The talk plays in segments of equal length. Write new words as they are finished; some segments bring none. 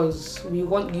because we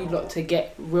want you lot to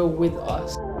get real with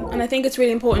us. And I think it's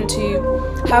really important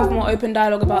to have more open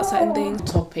dialogue about certain things.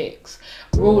 Topics,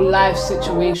 real life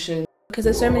situations. Because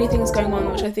there's so many things going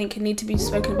on which I think need to be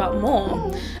spoken about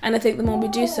more. And I think the more we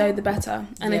do so, the better.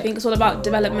 And I think it's all about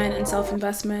development and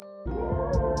self-investment.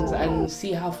 And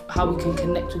see how we can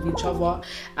connect with each other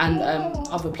and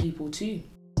other people too.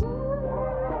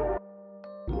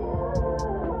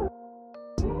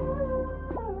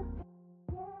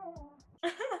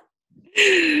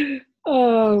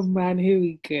 Oh man, here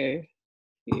we go.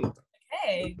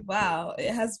 Okay, wow,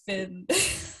 it has been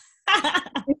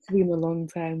It's been a long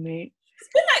time, mate. It's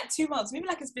been like 2 months, maybe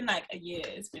like it's been like a year.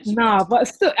 Nah, but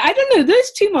still, I don't know,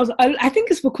 those 2 months, I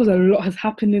think it's because a lot has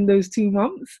happened in those 2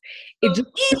 months. It just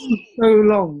feels so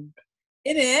long.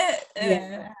 In it?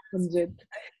 Yeah, 100.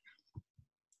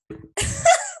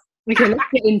 Okay, let's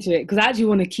get into it, because I actually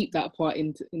want to keep that part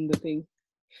in the thing.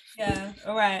 Yeah,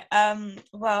 all right.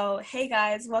 Well, hey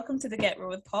guys, welcome to the Get Real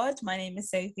with Pod. My name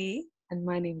is Sophie. And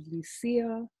my name is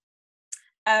Lucia.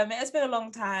 It has been a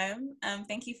long time.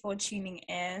 Thank you for tuning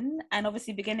in. And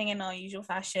obviously, beginning in our usual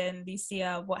fashion,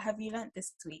 Lucia, what have you learnt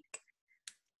this week?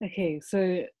 Okay,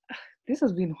 so this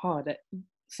has been hard.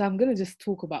 So I'm going to just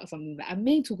talk about something that I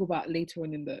may talk about later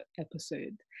on in the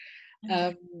episode.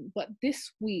 But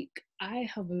this week, I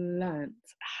have learnt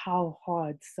how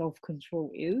hard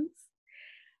self-control is.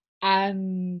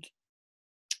 And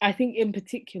I think in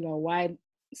particular why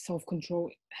self-control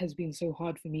has been so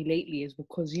hard for me lately is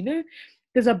because, you know,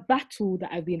 there's a battle that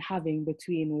I've been having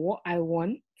between what I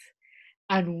want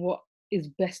and what is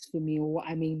best for me or what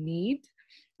I may need.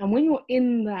 And when you're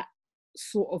in that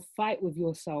sort of fight with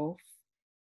yourself,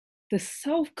 the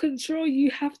self-control you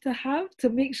have to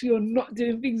make sure you're not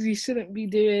doing things you shouldn't be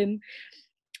doing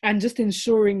and just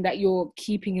ensuring that you're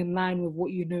keeping in line with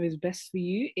what you know is best for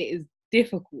you, it is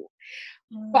difficult.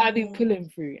 But I've been pulling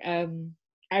through.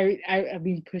 I've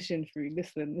been pushing through.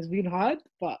 Listen, it's been hard,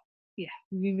 but yeah,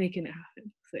 we've been making it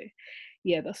happen. So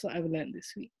yeah, that's what I've learned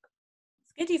this week.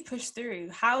 It's good you've pushed through.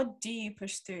 How do you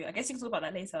push through? I guess you can talk about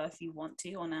that later if you want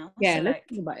to or now. Yeah, so let's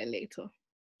talk about it later.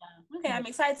 Okay, I'm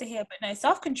excited to hear, but no,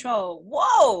 self-control.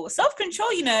 Whoa,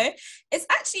 self-control, you know, it's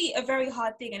actually a very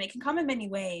hard thing and it can come in many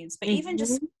ways. But even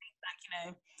just like,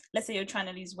 you know, let's say you're trying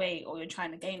to lose weight or you're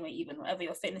trying to gain weight, even whatever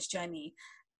your fitness journey,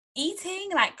 eating,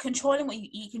 like controlling what you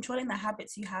eat, controlling the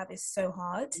habits you have is so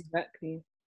hard. Exactly.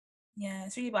 Yeah,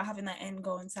 it's really about having that end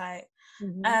goal in sight.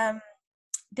 Mm-hmm.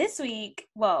 This week,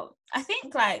 well, I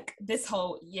think like this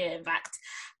whole year, in fact,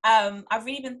 I've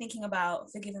really been thinking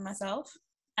about forgiving myself.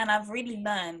 And I've really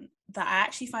learned that I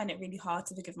actually find it really hard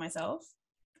to forgive myself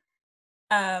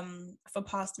for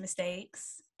past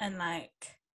mistakes. And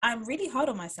like, I'm really hard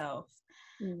on myself.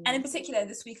 And in particular,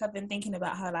 this week, I've been thinking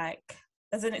about how like,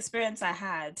 there's an experience I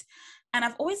had and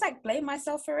I've always like blamed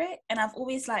myself for it. And I've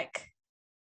always like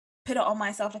put it on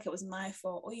myself like it was my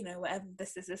fault or, you know, whatever,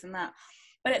 this and that.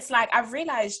 But it's like, I've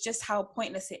realized just how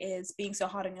pointless it is being so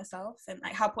hard on yourself and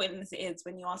like how pointless it is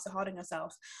when you are so hard on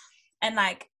yourself. And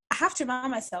like, I have to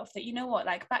remind myself that, you know what,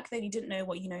 like back then you didn't know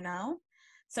what you know now.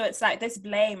 So it's like this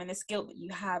blame and this guilt that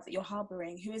you have that you're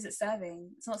harboring. Who is it serving?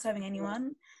 It's not serving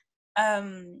anyone.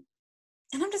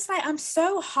 And I'm just like, I'm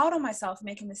so hard on myself for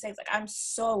making mistakes. Like I'm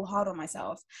so hard on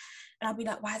myself. And I'll be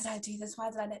like, why did I do this? Why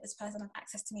did I let this person have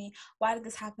access to me? Why did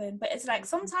this happen? But it's like,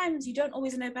 sometimes you don't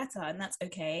always know better and that's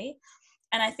okay.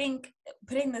 And I think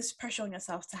putting this pressure on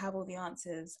yourself to have all the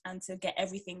answers and to get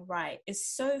everything right is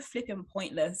so flipping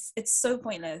pointless. It's so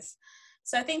pointless.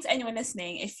 So I think to anyone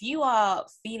listening, if you are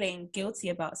feeling guilty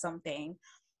about something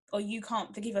or you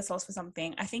can't forgive yourselves for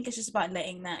something, I think it's just about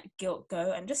letting that guilt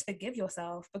go and just forgive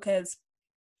yourself. Because,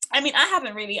 I mean, I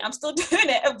haven't really, I'm still doing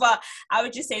it, but I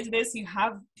would just say to those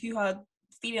who are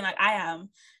feeling like I am,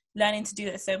 learning to do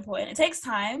that is so important. It takes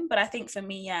time, but I think for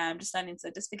me, yeah, I'm just learning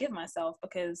to just forgive myself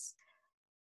because,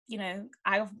 you know,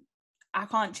 I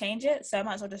can't change it, so I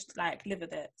might as well just like live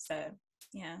with it. So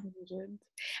yeah.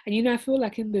 And you know, I feel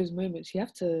like in those moments you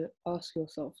have to ask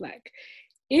yourself, like,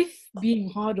 if being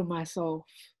hard on myself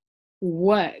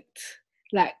worked,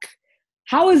 like,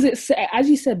 how is it, as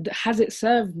you said, has it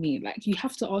served me? Like, you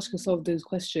have to ask yourself those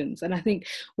questions. And I think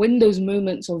when those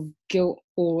moments of guilt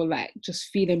or like just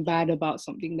feeling bad about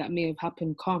something that may have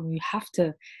happened come, you have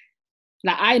to,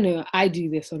 like, I know I do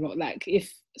this a lot. Like,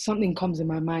 if something comes in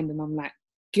my mind and I'm like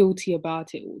guilty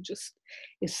about it, or just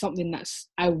it's something that's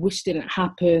I wish didn't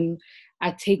happen,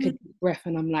 I take a deep breath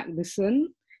and I'm like,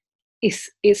 listen,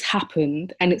 it's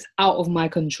happened and it's out of my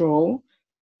control.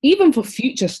 Even for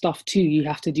future stuff too, you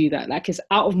have to do that. Like, it's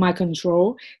out of my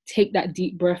control. Take that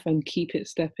deep breath and keep it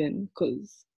stepping,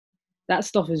 because that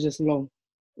stuff is just long.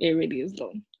 It really is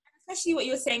long. especially what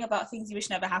you were saying about things you wish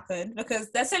never happened, because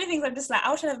there's so many things I'm just like,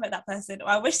 I wish I never met that person, or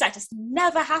I wish that just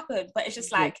never happened, but it's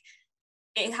just like,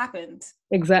 it happened.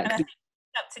 Exactly. And I think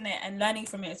accepting it and learning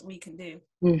from it is all you can do.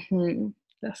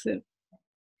 That's it.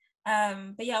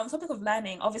 But yeah, on the topic of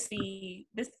learning, obviously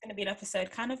this is going to be an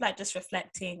episode kind of like just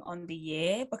reflecting on the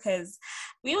year, because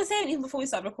we were saying even before we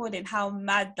started recording how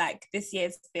mad like this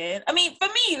year's been. I mean, for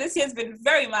me, this year's been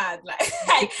very mad,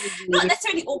 like not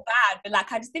necessarily all bad, but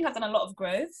like I just think I've done a lot of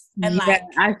growth, and like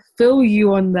I feel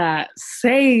you on that.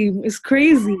 Same. It's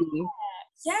crazy.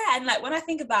 Yeah, and like when I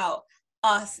think about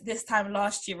us this time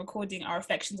last year recording our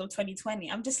reflections of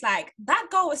 2020, I'm just like, that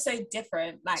goal was so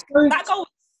different. Like that goal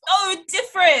so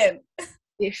different,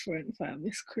 fam.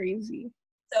 It's crazy.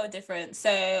 So different.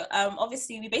 So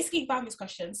obviously we basically found these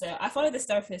questions. So I follow this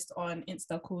therapist on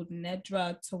Insta called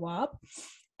Nedra Tawab.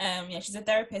 She's a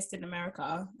therapist in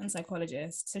America and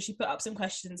psychologist. So she put up some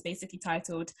questions basically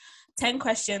titled 10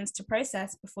 questions to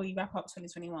process before you wrap up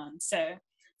 2021. So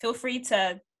feel free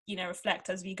to reflect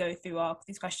as we go through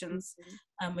these questions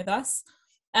with us.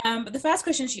 But the first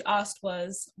question she asked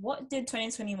was, what did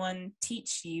 2021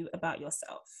 teach you about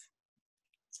yourself?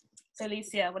 So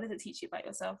Alicia, what did it teach you about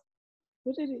yourself?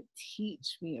 What did it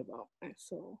teach me about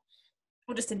myself?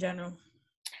 Or just in general?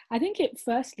 I think it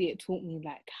taught me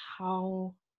like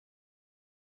how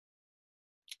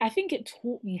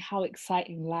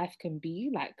exciting life can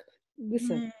be. Like,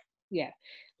 listen,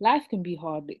 life can be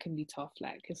hard, it can be tough,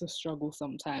 like it's a struggle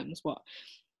sometimes, but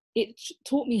it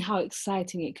taught me how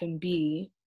exciting it can be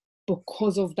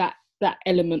because of that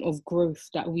element of growth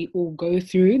that we all go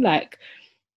through. Like,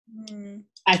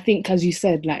 I think, as you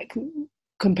said, like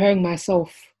comparing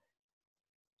myself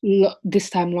this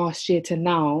time last year to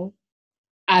now,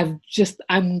 I'm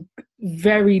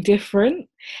very different,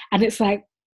 and it's like,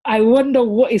 I wonder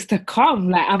what is to come.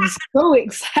 Like, I'm so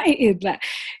excited,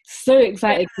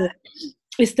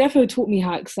 It's definitely taught me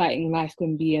how exciting life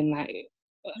can be, and like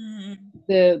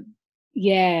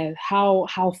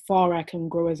how far I can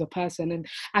grow as a person. And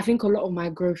I think a lot of my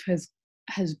growth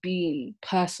has been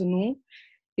personal.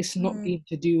 It's not been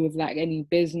to do with like any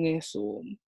business or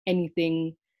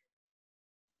anything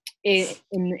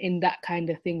in that kind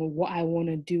of thing, or what I want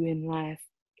to do in life.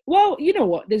 Well, you know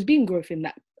what? There's been growth in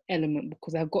that element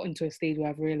because I've gotten to a stage where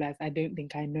I've realized I don't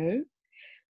think I know.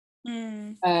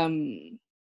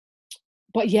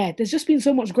 But yeah, there's just been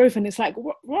so much growth, and it's like,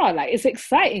 wow, like it's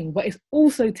exciting, but it's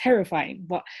also terrifying.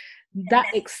 But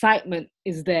that excitement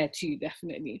is there too,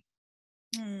 definitely.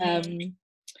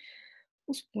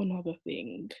 What's one other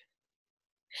thing?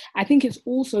 I think it's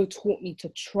also taught me to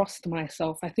trust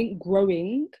myself. I think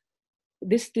growing,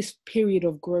 this period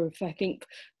of growth, I think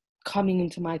coming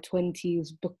into my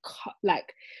 20s,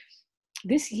 like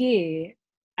this year,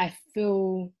 I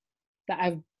feel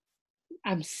that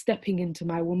I'm stepping into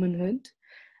my womanhood.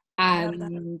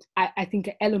 And I think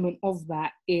an element of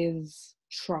that is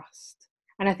trust.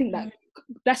 And I think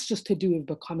that's just to do with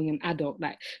becoming an adult,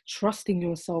 like trusting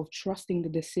yourself, trusting the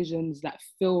decisions that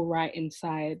feel right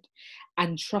inside,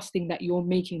 and trusting that you're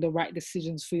making the right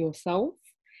decisions for yourself.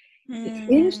 It's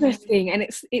interesting, and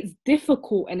it's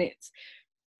difficult, and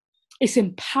it's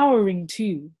empowering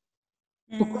too.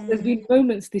 Because there's been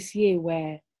moments this year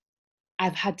where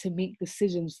I've had to make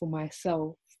decisions for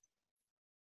myself.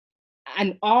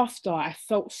 And after, I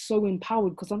felt so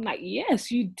empowered because I'm like,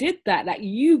 yes, you did that. Like,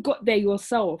 you got there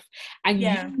yourself, and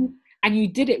you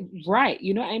did it right.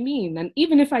 You know what I mean? And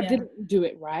even if I didn't do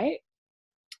it right,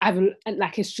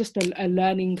 it's just a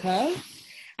learning curve.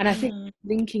 And I think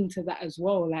linking to that as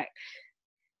well, like,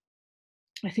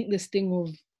 I think this thing of,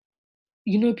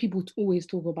 people always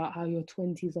talk about how your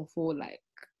 20s are for like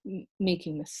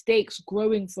making mistakes,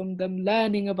 growing from them,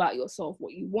 learning about yourself,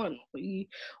 what you want, what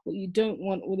you don't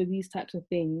want, all of these types of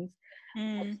things.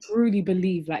 I truly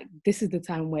believe like this is the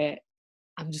time where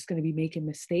I'm just going to be making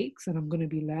mistakes and I'm going to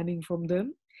be learning from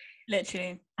them,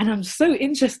 literally. And I'm so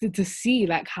interested to see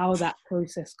like how that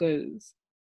process goes.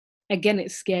 Again,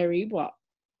 it's scary, but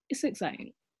it's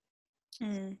exciting.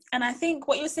 And I think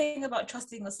what you're saying about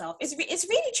trusting yourself it's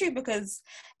really true, because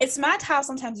it's mad how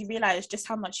sometimes you realize just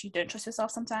how much you don't trust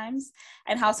yourself sometimes,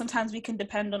 and how sometimes we can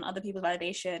depend on other people's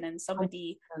validation and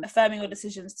somebody affirming your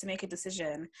decisions to make a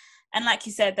decision. And like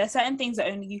you said, there's certain things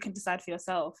that only you can decide for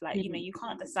yourself. Like, you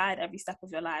can't decide every step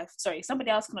of your life. Sorry,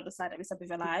 somebody else cannot decide every step of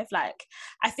your life. Like,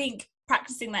 I think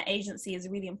practicing that agency is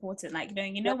really important. Like,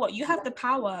 you know what, you have the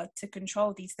power to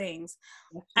control these things.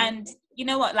 And you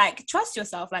know what, like, trust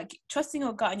yourself, like trusting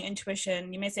your gut and your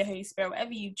intuition. You may say Holy Spirit,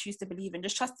 whatever you choose to believe in,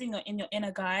 just trusting in your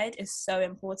inner guide is so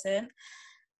important,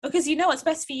 because you know what's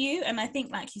best for you. And I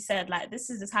think, like you said, like this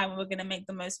is the time when we're going to make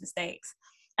the most mistakes.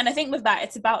 And I think with that,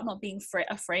 it's about not being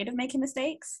afraid of making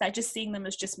mistakes, like just seeing them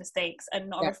as just mistakes and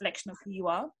not a reflection of who you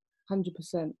are.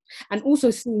 100%. And also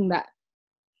seeing that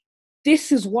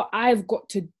this is what I've got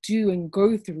to do and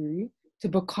go through to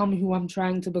become who I'm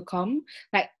trying to become.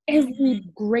 Like every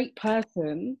great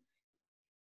person,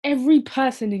 every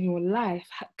person in your life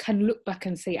can look back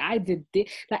and say, I did this.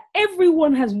 Like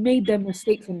everyone has made their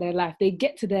mistakes in their life. They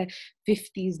get to their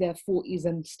 50s, their 40s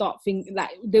and start thinking, like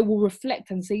they will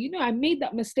reflect and say, you know, I made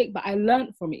that mistake, but I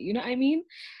learned from it. You know what I mean?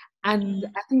 And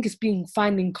I think it's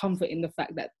finding comfort in the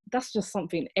fact that that's just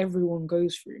something everyone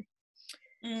goes through.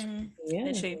 Yeah.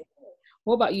 Literally.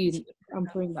 What about you? I'm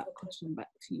throwing that question back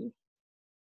to you.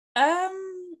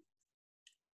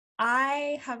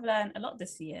 I have learned a lot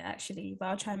this year, actually, but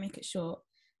I'll try and make it short.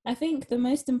 I think the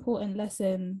most important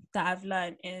lesson that I've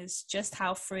learned is just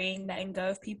how freeing letting go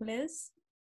of people is.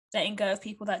 Letting go of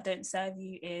people that don't serve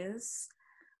you is.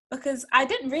 Because I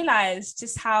didn't realize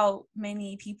just how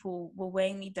many people were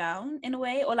weighing me down in a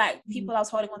way, or like people I was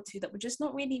holding on to that were just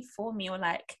not really for me, or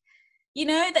like, you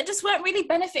know, that just weren't really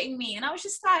benefiting me. And I was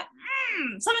just like,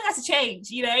 something has to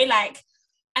change, you know, like.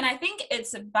 And I think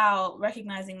it's about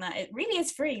recognizing that it really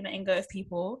is freeing letting go of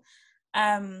people.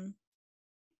 And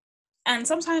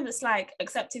sometimes it's like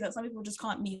accepting that some people just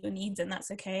can't meet your needs, and that's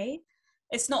okay.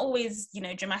 It's not always, you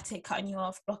know, dramatic, cutting you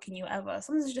off, blocking you, whatever.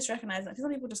 Sometimes you just recognize that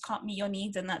some people just can't meet your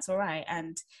needs, and that's all right.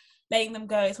 And letting them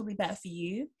go is probably better for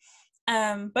you.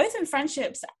 Both in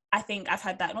friendships, I think I've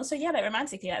had that, and also like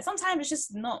romantically, like sometimes it's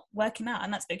just not working out,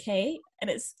 and that's okay, and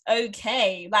it's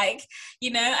okay. Like, you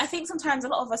know, I think sometimes a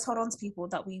lot of us hold on to people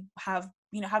that we have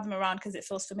them around because it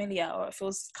feels familiar or it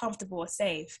feels comfortable or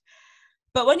safe.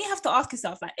 But when you have to ask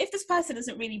yourself, like, if this person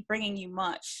isn't really bringing you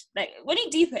much, like when you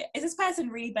deep it, is this person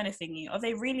really benefiting you? Are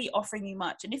they really offering you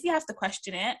much? And if you have to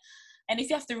question it, and if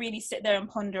you have to really sit there and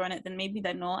ponder on it, then maybe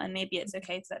they're not, and maybe it's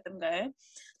okay to let them go.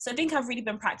 So I think I've really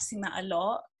been practicing that a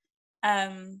lot.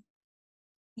 I've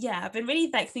been really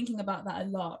like thinking about that a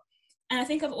lot. And I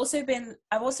think I've also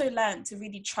learned to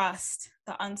really trust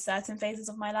the uncertain phases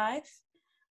of my life.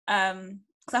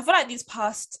 Because I feel like these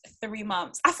past 3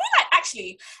 months, I feel like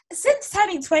actually since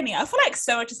turning 20, I feel like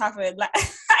so much has happened. Like,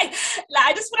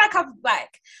 I just feel like I'm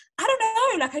like, I don't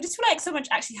know, like I just feel like so much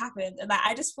actually happened, and like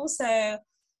I just feel so,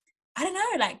 I don't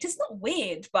know, like just not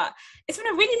weird, but it's been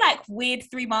a really like weird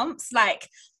 3 months. Like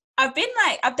I've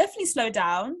definitely slowed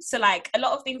down. So like a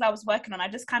lot of things I was working on, I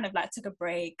just kind of like took a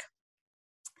break.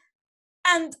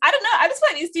 And I don't know, I just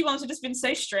feel like these 2 months have just been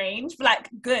so strange, but like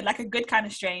good, like a good kind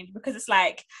of strange, because it's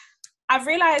like, I've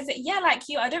realized that, like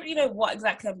you, I don't really know what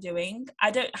exactly I'm doing.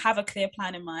 I don't have a clear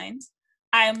plan in mind.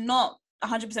 I am not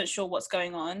 100% sure what's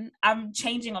going on. I'm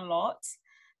changing a lot.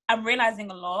 I'm realizing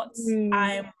a lot.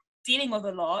 I'm dealing with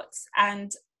a lot.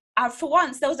 And for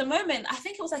once, there was a moment, I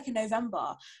think it was like in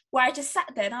November, where I just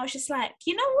sat there and I was just like,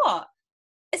 you know what?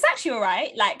 It's actually all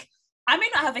right. Like, I may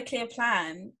not have a clear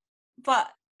plan, but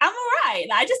I'm all right.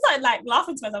 Like, I just started like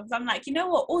laughing to myself, because I'm like, you know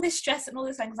what? All this stress and all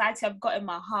this anxiety I've got in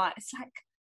my heart, it's like,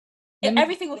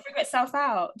 everything will figure itself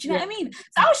out. Do you know what I mean? So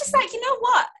I was just like, you know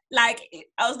what? Like,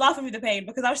 I was laughing with the pain,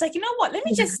 because I was like, you know what? Let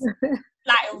me just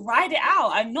like ride it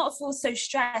out and not feel so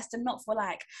stressed, and not feel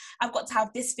like I've got to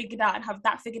have this figured out and have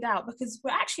that figured out, because we're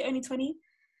actually only 20.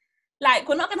 Like,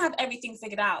 we're not going to have everything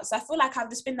figured out. So I feel like I've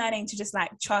just been learning to just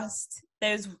like trust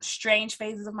those strange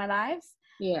phases of my life.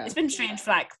 Yeah. It's been strange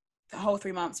for like the whole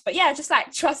 3 months. But yeah, just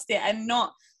like trust it, and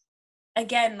not,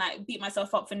 again, like beat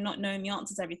myself up for not knowing the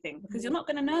answers to everything, because you're not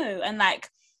going to know. And like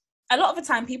a lot of the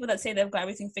time, people that say they've got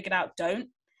everything figured out don't.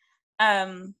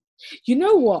 You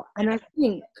know what? And I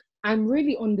think I'm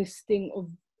really on this thing of,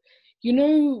 you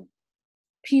know,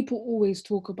 people always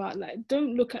talk about like,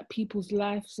 don't look at people's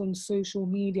lives on social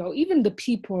media, or even the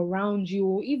people around you,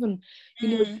 or even, you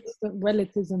know, distant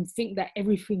relatives, and think that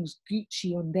everything's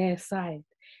Gucci on their side.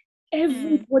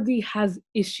 Everybody has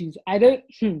issues. I don't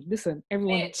listen,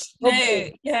 everyone has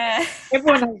problems.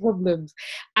 Everyone has problems.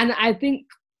 And I think,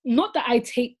 not that I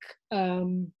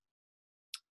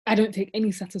don't take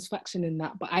any satisfaction in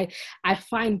that, but I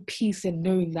find peace in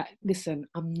knowing that, listen,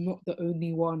 I'm not the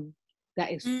only one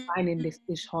that is finding this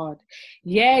dish hard.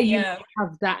 You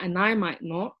have that and I might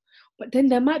not, but then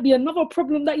there might be another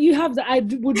problem that you have that I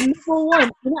would never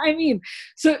want. You know what I mean?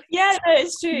 So no,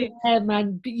 it's true. Yeah,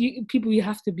 man. People, you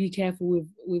have to be careful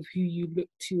with who you look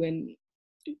to, and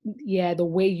the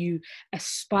way you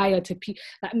aspire to people.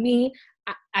 Like me,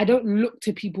 I don't look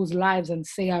to people's lives and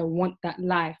say I want that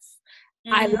life.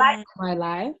 I like my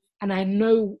life, and I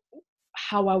know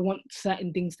how I want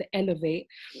certain things to elevate,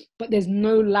 but there's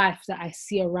no life that I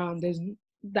see around.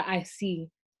 That I see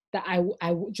that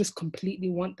I would just completely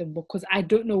want them, because I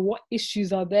don't know what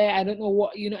issues are there. I don't know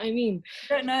what, you know what I mean?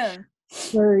 I don't know.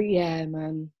 So yeah,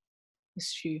 man,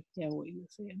 it's true. Yeah, what you were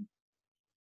saying.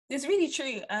 It's really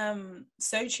true.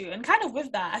 So true. And kind of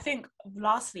with that, I think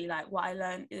lastly, like what I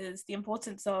learned is the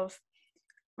importance of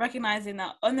recognizing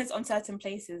that on those uncertain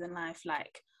places in life,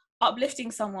 like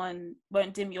uplifting someone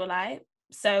won't dim your light.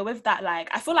 So with that, like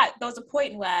I feel like there was a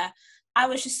point where I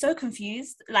was just so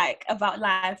confused, like about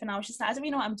life, and I was just like, I don't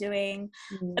really know what I'm doing.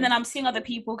 And then I'm seeing other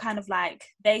people kind of like,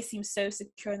 they seem so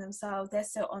secure in themselves, they're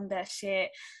so on their shit.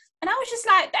 And I was just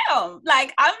like, damn,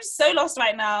 like I'm so lost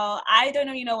right now. I don't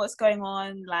really know what's going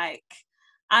on. Like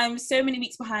I'm so many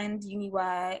weeks behind uni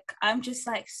work. I'm just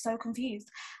like so confused.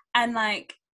 And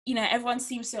like, you know, everyone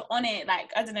seems so on it, like,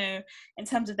 I don't know, in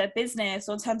terms of their business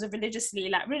or in terms of religiously,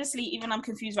 even I'm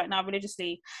confused right now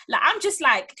religiously. Like, I'm just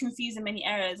like confused in many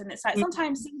areas. And it's like,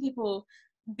 sometimes seeing people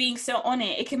being so on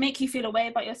it, it can make you feel a way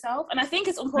about yourself. And I think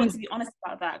it's important to be honest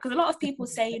about that, because a lot of people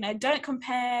say, you know, don't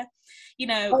compare, you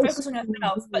know, focus on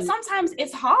yourself. But sometimes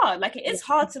it's hard. Like, it is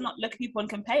hard to not look at people and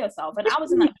compare yourself. And I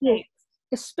was in that place.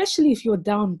 Especially if you're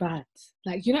down bad,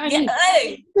 like, you know what I mean?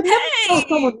 Hey, You never tell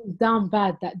someone who's down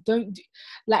bad that don't do,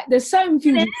 like, there's certain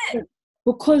things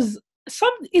because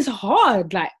some is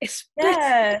hard, like,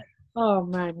 oh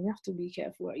man, you have to be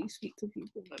careful how you speak to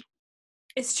people, man.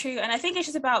 It's true. And I think it's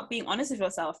just about being honest with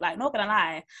yourself. Like, not gonna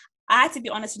lie, I had to be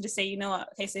honest and just say, you know what,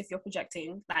 okay, Sophie, you're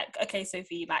projecting. Like, okay,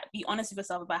 Sophie, like, be honest with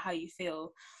yourself about how you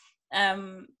feel.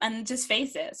 And just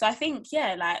face it. So I think,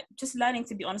 yeah, like just learning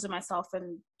to be honest with myself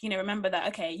and, you know, remember that,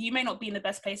 okay, you may not be in the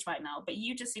best place right now, but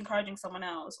you just encouraging someone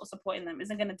else or supporting them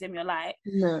isn't going to dim your light.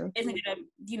 No. Isn't going to,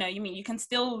 you know, you mean you can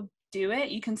still do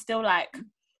it. You can still like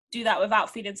do that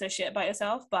without feeling so shit about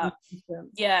yourself. But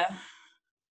yeah,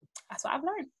 that's what I've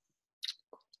learned.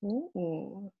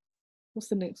 Oh, what's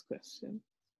the next question?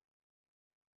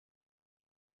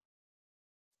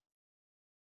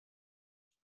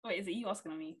 Wait, is it you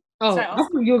asking on me? Oh, I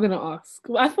thought you were gonna ask.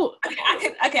 I thought.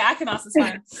 Okay, I can ask. It's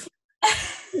fine.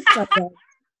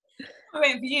 I'm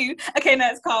waiting for you. Okay, no,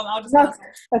 it's calm. I'll just ask.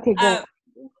 Okay, go.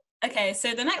 Okay,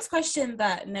 so the next question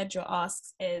that Nedra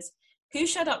asks is, who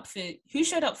showed up for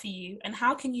you, and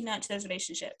how can you nurture those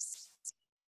relationships?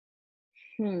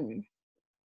 You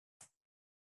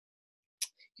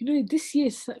know, this year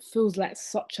feels like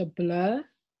such a blur.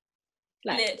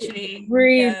 Like, literally, it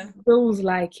really feels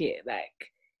like it. Like,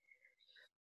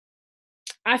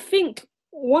 I think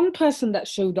one person that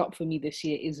showed up for me this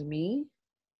year is me.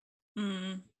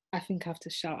 I think I have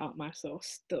to shout out myself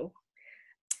still.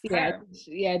 I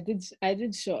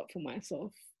did show up for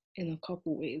myself in a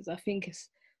couple ways. I think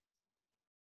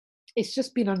it's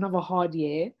just been another hard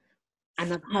year,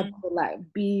 and I've had to like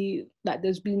be like,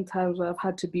 there's been times where I've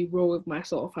had to be real with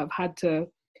myself. I've had to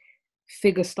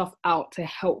figure stuff out to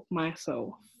help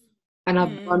myself, and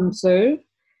I've done so.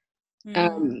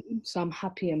 So I'm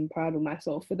happy and proud of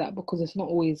myself for that, because it's not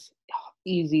always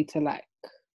easy to like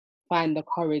find the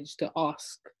courage to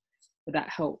ask for that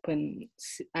help and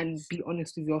be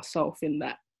honest with yourself in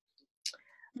that.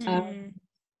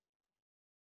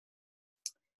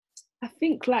 I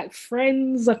think like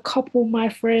friends, a couple of my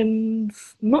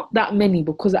friends, not that many,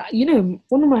 because you know,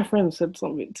 one of my friends said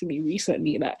something to me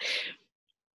recently that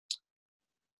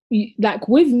like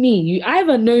with me, you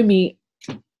either know me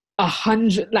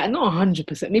 100, like not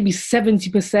 100%, maybe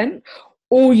 70%,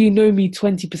 or you know me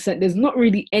 20%. There's not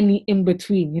really any in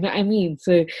between, you know what I mean?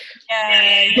 So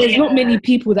there's not many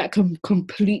people that can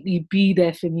completely be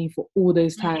there for me for all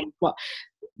those times, but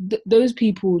those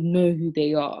people know who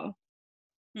they are.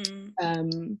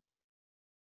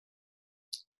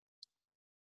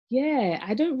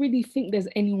 I don't really think there's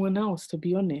anyone else, to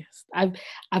be honest.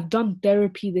 I've done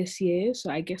therapy this year, so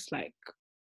I guess like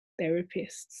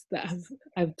therapists that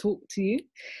I've talked to.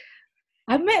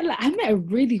 I met a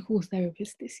really cool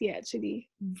therapist this year, actually.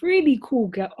 Really cool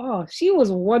girl. Oh, she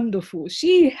was wonderful.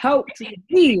 She helped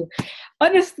me.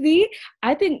 Honestly,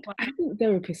 I think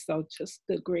therapists are just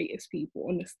the greatest people,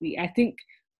 honestly. I think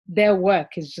their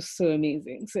work is just so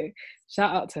amazing. So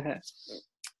shout out to her.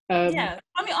 I'm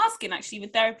asking, actually,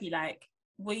 with therapy, like,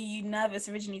 were you nervous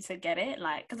originally to get it?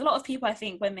 Like, because a lot of people, I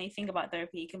think, when they think about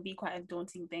therapy, it can be quite a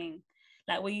daunting thing.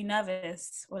 Like, were you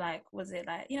nervous, or like, was it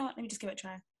like, you know what, let me just give it a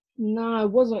try? No, I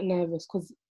wasn't nervous,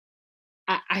 because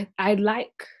I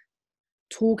like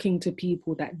talking to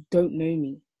people that don't know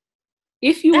me.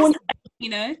 If you want, you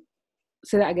know,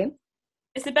 say that again.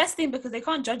 It's the best thing, because they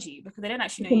can't judge you, because they don't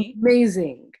actually know you.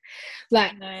 Amazing.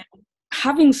 Like,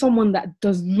 having someone that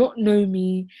does not know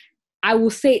me, I will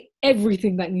say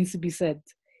everything that needs to be said.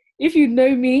 If you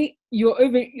know me, you're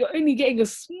only getting a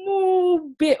small little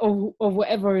bit of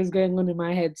whatever is going on in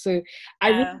my head. So I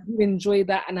really do enjoy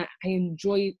that, and I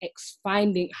enjoy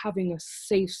having a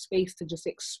safe space to just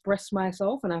express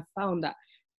myself, and I found that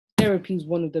therapy is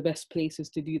one of the best places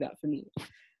to do that for me.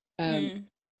 And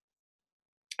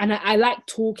I like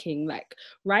talking. Like,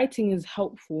 writing is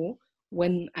helpful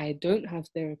when I don't have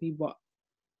therapy, but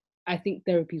I think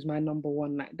therapy is my number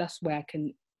one. Like, that's where I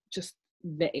can just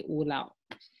let it all out.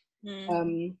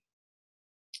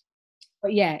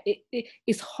 But yeah,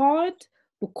 it's hard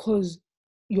because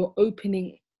you're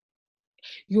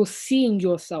seeing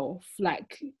yourself.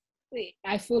 Like,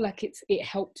 I feel like it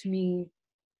helped me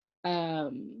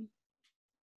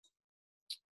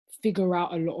figure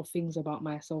out a lot of things about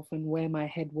myself and where my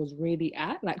head was really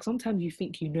at. Like, sometimes you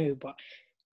think you know, but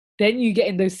then you get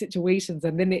in those situations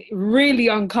and then it really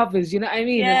uncovers, you know what I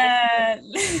mean? Yeah.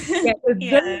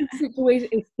 Those situations,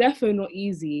 it's definitely not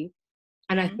easy.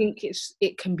 And I think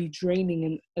it can be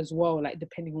draining as well, like,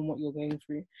 depending on what you're going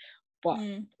through. But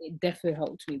it definitely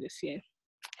helped me this year.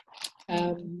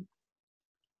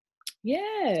 Yeah,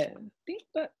 I think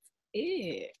that's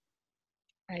it.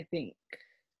 I think.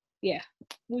 Yeah.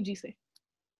 What would you say?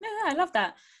 No, I love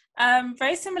that.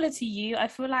 Very similar to you. I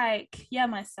feel like,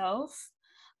 myself.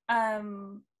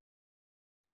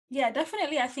 Yeah,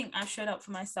 definitely. I think I've showed up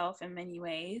for myself in many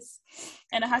ways,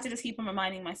 and I have to just keep on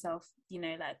reminding myself,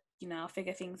 I'll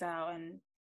figure things out and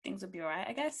things will be all right,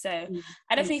 I guess. So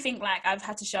I definitely think, like, I've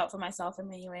had to show up for myself in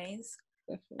many ways.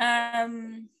 Because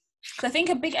I think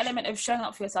a big element of showing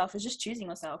up for yourself is just choosing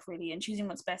yourself, really, and choosing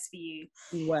what's best for you.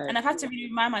 Right. And I've had to really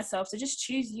remind myself to just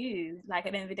choose you, like,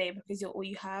 at the end of the day, because you're all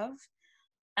you have.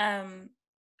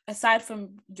 Aside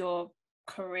from your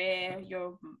career,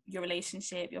 your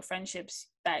relationship, your friendships,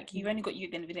 like, you've only got you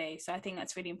at the end of the day. So I think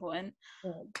that's really important.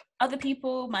 Other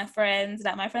people, my friends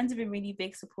have been really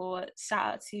big support.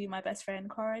 Shout out to my best friend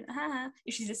Corinne.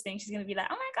 If she's listening, she's gonna be like,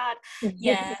 oh my god,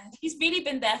 yeah. She's really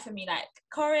been there for me. Like,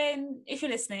 Corinne, if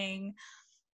you're listening,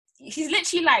 she's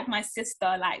literally like my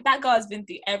sister. Like, that girl's been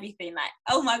through everything. Like,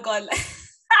 oh my god,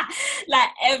 like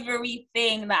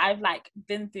everything that I've, like,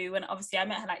 been through. And obviously I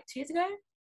met her like 3 years ago.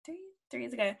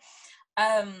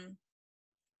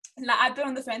 Like, I've been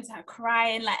on the phone to her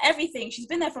crying, like, everything. She's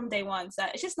been there from day one. So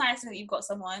it's just nice that you've got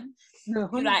someone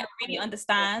who, like, really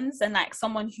understands, and, like,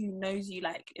 someone who knows you,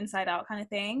 like, inside out, kind of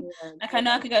thing. Like, I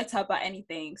know I could go to her about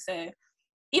anything. So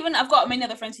even I've got many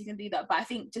other friends who can do that, but I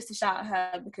think just to shout at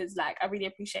her, because, like, I really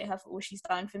appreciate her for all she's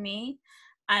done for me,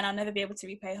 and I'll never be able to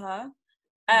repay her.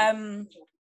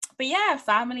 But yeah,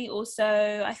 family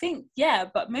also, I think,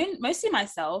 but mostly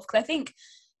myself, because I think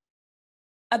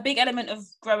a big element of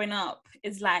growing up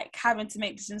is, like, having to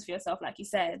make decisions for yourself, like you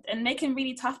said, and making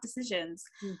really tough decisions.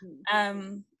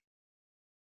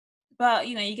 But,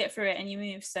 you get through it and you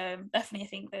move. So definitely I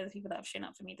think those are the people that have shown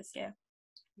up for me this year.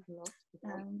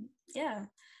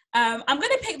 I'm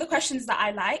going to pick the questions that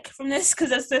I like from this,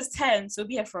 because there's 10, so we'll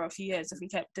be here for a few years if we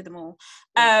did them all.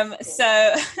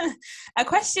 So a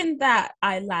question that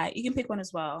I like, you can pick one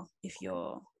as well if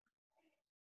you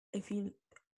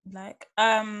like.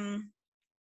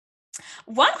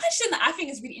 One question that I think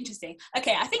is really interesting.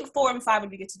 Okay, I think 4 and 5 would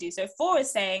be good to do. So 4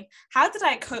 is saying, how did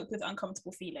I cope with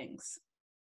uncomfortable feelings?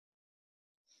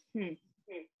 How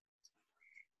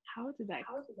did I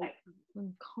cope with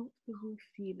uncomfortable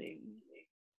feelings?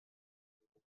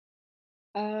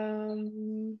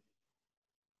 I'm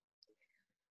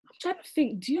trying to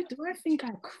think. Do I think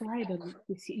I cried a lot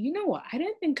this year? You know what? I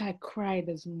don't think I cried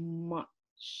as much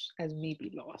as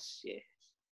maybe last year.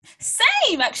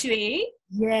 Same, actually.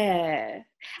 Yeah,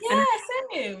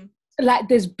 same. Like,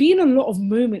 there's been a lot of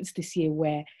moments this year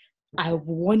where I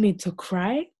wanted to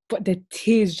cry, but the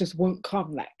tears just won't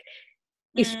come. Like,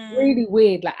 it's really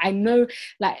weird. Like, I know,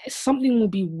 like, something will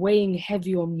be weighing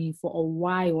heavy on me for a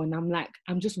while, and I'm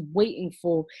just waiting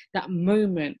for that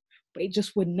moment, but it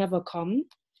just would never come.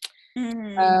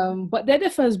 But there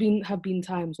definitely have been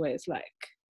times where it's like,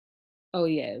 oh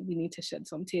yeah, we need to shed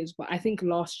some tears. But I think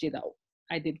last year that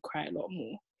I did cry a lot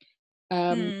more.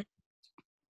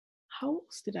 How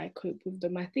else did I cope with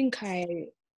them? I think I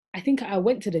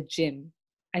went to the gym.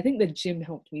 I think the gym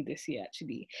helped me this year,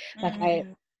 actually. Like, I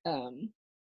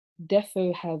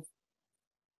defo have,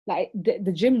 like,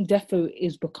 the gym defo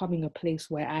is becoming a place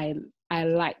where I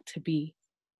like to be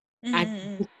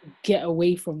and just get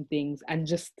away from things and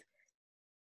just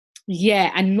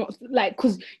and not, like,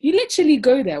 because you literally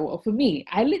go there. Well, for me,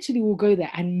 I literally will go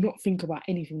there and not think about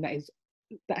anything that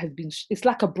has been, it's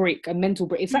like a break, a mental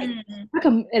break. It's like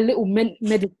a little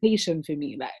meditation for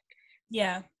me. Like,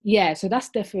 so that's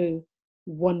definitely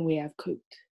one way I've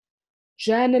coped.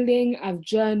 Journaling, I've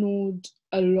journaled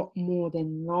a lot more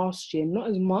than last year, not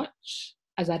as much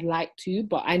as I'd like to,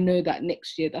 but I know that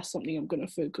next year that's something I'm going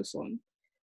to focus on.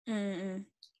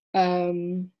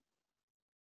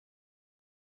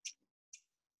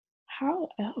 How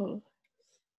else?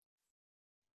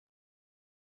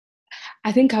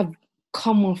 I think I've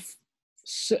come off,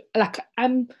 like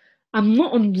I'm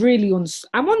not on really on,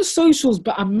 I'm on socials,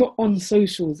 but I'm not on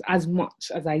socials as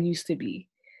much as I used to be.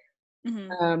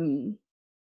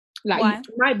 Like Why?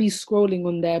 you might be scrolling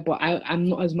on there, but I'm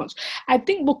not as much. I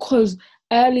think because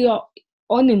earlier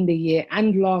on in the year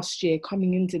and last year,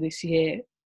 coming into this year,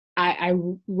 I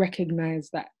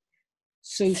recognized that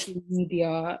social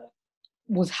media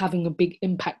was having a big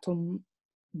impact on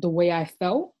the way I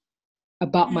felt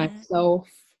about myself.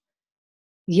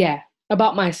 Yeah,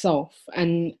 about myself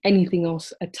and anything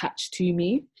else attached to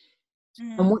me.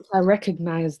 And once I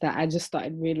recognized that, I just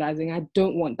started realizing I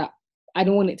don't want that. I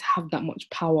don't want it to have that much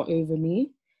power over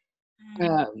me.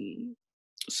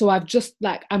 So I've just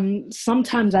like,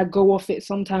 sometimes I go off it,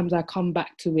 sometimes I come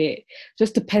back to it.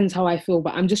 Just depends how I feel,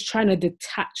 but I'm just trying to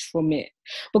detach from it.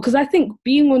 Because I think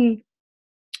being on,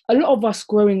 a lot of us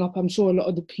growing up, I'm sure a lot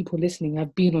of the people listening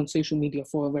have been on social media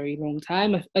for a very long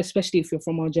time, especially if you're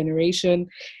from our generation.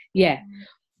 Yeah.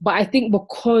 But I think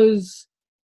because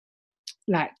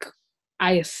like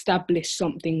I established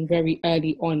something very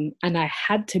early on and I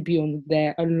had to be on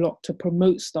there a lot to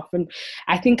promote stuff. And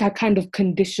I think I kind of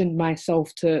conditioned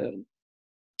myself to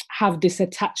have this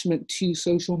attachment to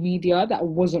social media that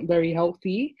wasn't very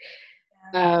healthy.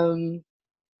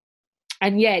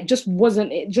 And yeah, it just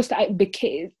wasn't, it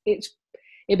became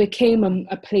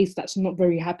a place that's not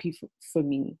very happy for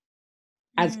me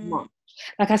as much.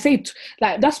 Like I say,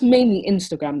 like that's mainly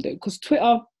Instagram though, because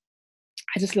Twitter,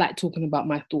 I just like talking about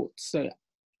my thoughts. So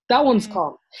that one's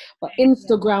calm. But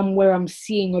Instagram, where I'm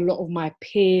seeing a lot of my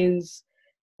peers,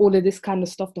 all of this kind of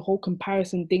stuff, the whole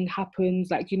comparison thing happens.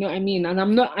 Like, you know what I mean? And I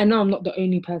know I'm not the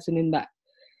only person in that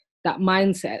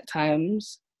mindset at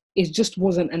times. It just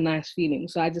wasn't a nice feeling.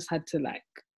 So I just had to like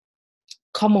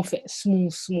come off it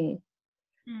small.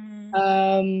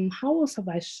 How else have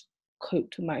I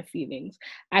coped with my feelings?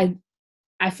 I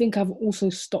think I've also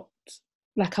stopped.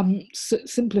 Like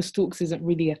Simplest Talks isn't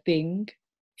really a thing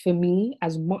for me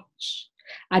as much.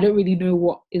 I don't really know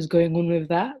what is going on with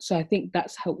that. So I think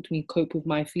that's helped me cope with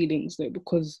my feelings though,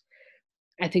 because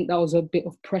I think that was a bit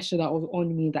of pressure that was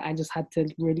on me that I just had to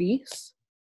release.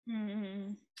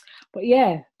 But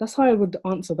yeah, that's how I would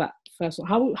answer that first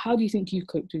one. How do you think you've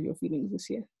coped with your feelings this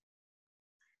year?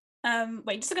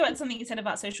 Wait, just to go back to something you said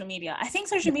about social media. I think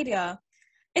social media,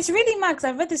 it's really mad because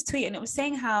I read this tweet and it was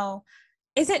saying how,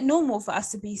 is it normal for us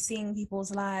to be seeing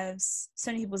people's lives,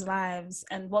 so many people's lives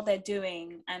and what they're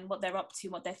doing and what they're up to,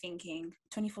 what they're thinking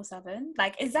 24/7?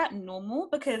 Like, is that normal?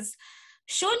 Because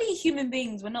surely human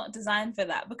beings were not designed for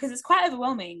that, because it's quite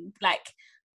overwhelming. Like,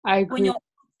 I agree. When you're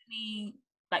constantly,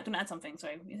 like, don't add something,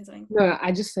 sorry. You said something? No,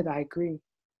 I just said I agree.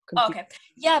 Oh, okay.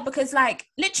 Yeah, because like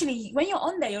literally when you're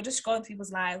on there, you're just scrolling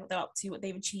people's lives, what they're up to, what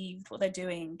they've achieved, what they're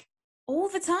doing all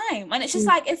the time. And it's just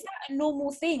like, is that a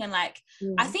normal thing? And like,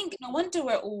 I think no wonder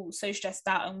we're all so stressed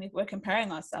out and we're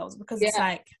comparing ourselves, because it's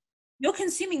like, you're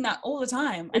consuming that all the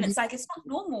time. And it's like, it's not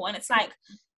normal. And it's like,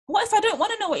 what if I don't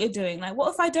want to know what you're doing? Like,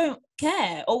 what if I don't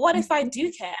care? Or what if I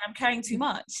do care and I'm caring too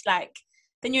much? Like,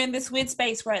 then you're in this weird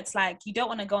space where it's like, you don't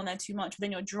want to go on there too much, but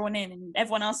then you're drawn in and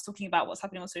everyone else is talking about what's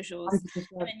happening on socials. 100%.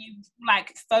 And then you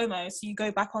like FOMO, so you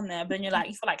go back on there, but then you're like,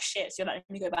 you feel like shit, so you're like,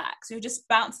 let me go back. So you're just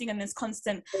bouncing in this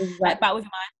constant like battle with your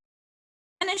mind.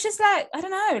 And it's just like, I don't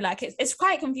know, like it's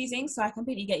quite confusing, so I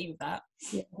completely get you with that.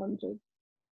 Yeah, 100.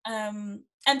 And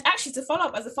actually to follow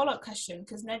up, as a follow-up question,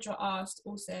 because Nedra asked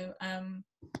also,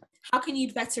 how can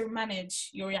you better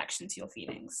manage your reaction to your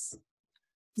feelings?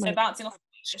 So bouncing off what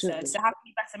you just said. So how can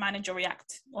you better manage your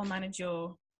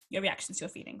reactions to your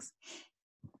feelings?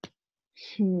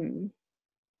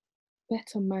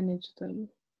 Better manage them.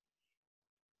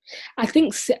 I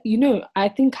think, I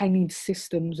think I need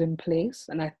systems in place,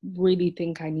 and I really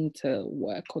think I need to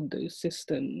work on those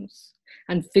systems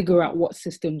and figure out what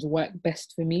systems work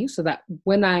best for me, so that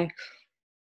when I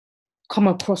come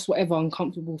across whatever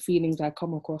uncomfortable feelings I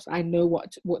come across, I know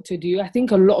what to do. I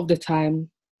think a lot of the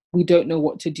time we don't know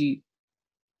what to do.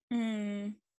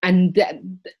 And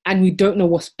we don't know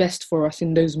what's best for us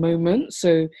in those moments,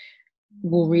 so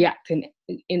we'll react in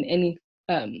any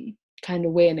kind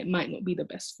of way, and it might not be the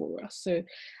best for us. So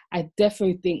I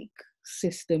definitely think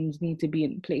systems need to be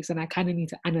in place, and I kind of need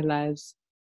to analyze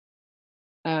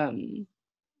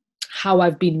how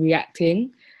I've been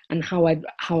reacting and how I'd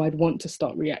want to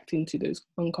start reacting to those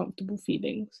uncomfortable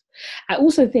feelings. I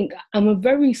also think I'm a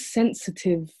very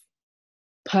sensitive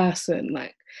person.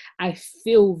 Like, I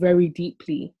feel very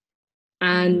deeply,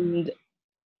 and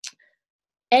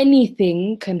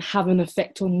anything can have an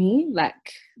effect on me. Like,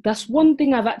 that's one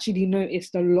thing I've actually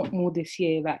noticed a lot more this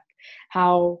year, like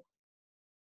how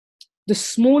the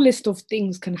smallest of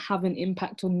things can have an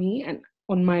impact on me and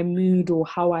on my mood or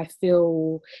how I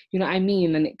feel, you know what I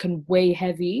mean? And it can weigh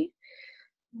heavy.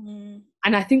 And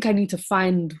I think I need to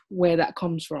find where that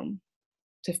comes from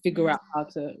to figure out how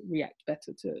to react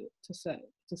better to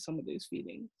some of those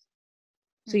feelings.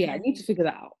 So yeah, I need to figure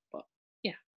that out. But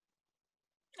yeah.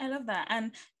 I love that.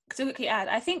 And to quickly add,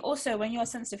 I think also when you're a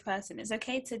sensitive person, it's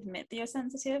okay to admit that you're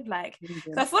sensitive. Like,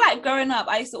 cause I feel like growing up,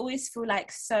 I used to always feel like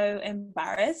so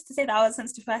embarrassed to say that I was a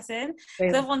sensitive person.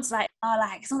 Because everyone's like, oh,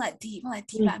 like, it's not that deep,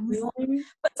 like, move on.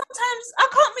 But sometimes I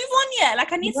can't move on yet.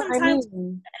 Like, I need some time.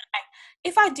 Like,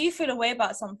 if I do feel a way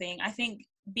about something, I think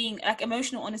being, like,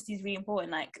 emotional honesty is really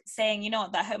important. Like, saying, you know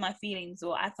what, that hurt my feelings,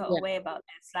 or I felt a way about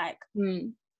this. Like,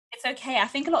 it's okay. I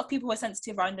think a lot of people who are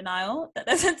sensitive are in denial that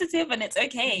they're sensitive, and it's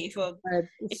okay if you're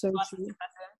so true.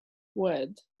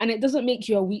 Word. And it doesn't make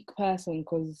you a weak person,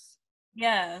 because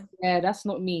yeah, that's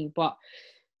not me, but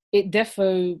it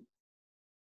defo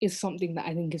is something that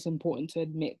I think is important to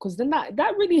admit, because then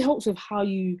that really helps with how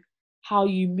you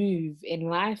move in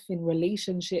life, in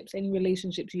relationships, any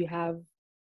relationships you have.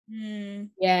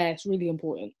 Yeah, it's really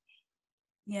important.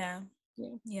 Yeah.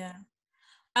 What's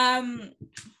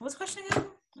the question again?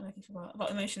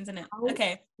 About emotions, isn't it?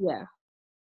 Okay. Yeah.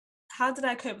 How did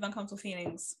I cope with uncomfortable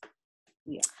feelings?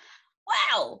 Yeah.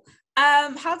 Wow.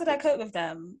 How did I cope with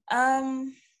them?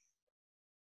 I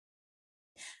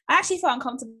actually felt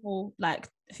uncomfortable like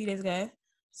a few days ago.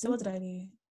 So what did I do?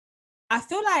 I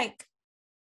feel like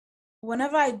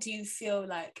whenever I do feel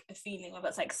like a feeling, whether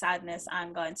it's like sadness,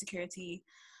 anger, insecurity,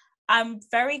 I'm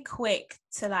very quick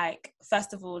to, like,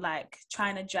 first of all, like, try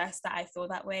and address that I feel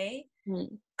that way.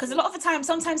 Because a lot of the time,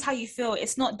 sometimes how you feel,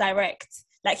 it's not direct.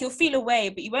 Like, you'll feel a way,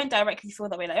 but you won't directly feel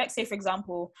that way. Like, let's say, for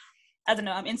example, I don't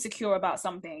know, I'm insecure about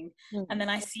something, and then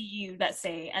I see you, let's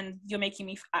say, and you're making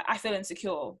me, I feel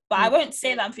insecure. But I won't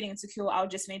say that I'm feeling insecure. I'll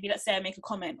just maybe, let's say I make a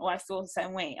comment, or I feel a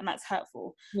certain way, and that's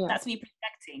hurtful. That's me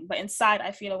projecting. But inside,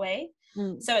 I feel a way. So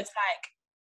it's like,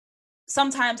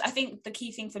 sometimes I think the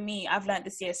key thing for me, I've learned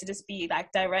this year, is to just be,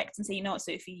 like, direct and say, you know what,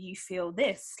 Sophie, you feel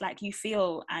this, like, you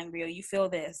feel angry, or you feel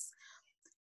this.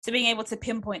 So being able to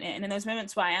pinpoint it, and in those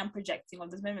moments where I am projecting, or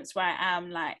those moments where I am,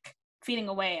 like, feeling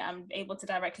away, I'm able to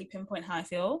directly pinpoint how I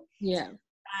feel. Yeah.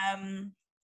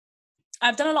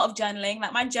 I've done a lot of journaling.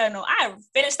 Like, my journal, I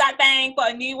finished that thing,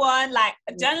 got a new one. Like,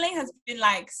 journaling has been,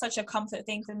 like, such a comfort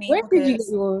thing for me. Where did you get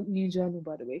your new journal,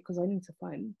 by the way? Because I need to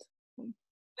find one.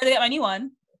 Where did I get my new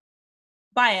one?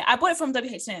 Buy it. I bought it from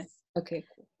WH Smith. Okay,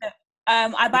 cool.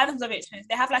 I buy them from WH Smith.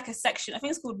 They have, like, a section. I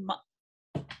think it's called.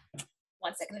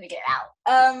 1 second, let me get it out.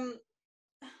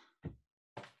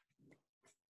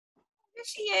 Here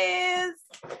she is.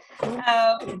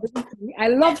 I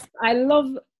love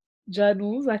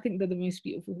journals. I think they're the most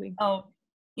beautiful thing. Oh,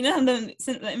 you know how the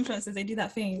influencers, they do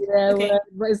that thing. Yeah, okay.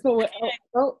 But it's not what.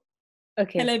 Oh,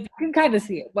 okay. Hello. You can kind of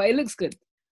see it, but it looks good.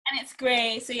 And it's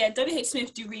grey. So yeah, WH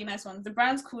Smith do really nice ones. The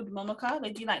brand's called Momoka. They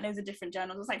do, like, loads of different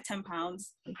journals. It's like £10.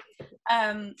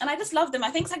 And I just love them. I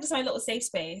think it's, like, just my little safe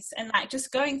space, and, like,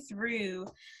 just going through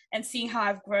and seeing how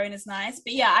I've grown is nice.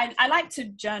 But yeah, I like to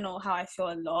journal how I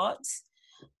feel a lot.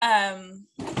 I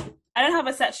don't have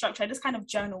a set structure. I just kind of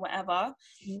journal whatever.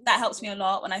 That helps me a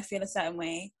lot when I feel a certain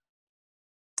way.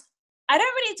 I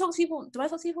don't really talk to people. Do I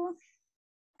talk to people?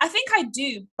 I think I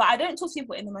do, but I don't talk to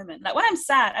people in the moment. Like, when I'm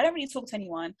sad, I don't really talk to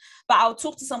anyone, but I'll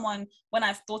talk to someone when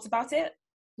I've thought about it.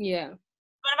 Yeah.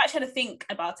 When I've actually had to think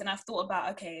about it, and I've thought about,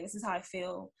 okay, this is how I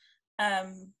feel.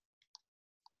 And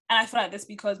I feel like this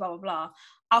because blah, blah, blah.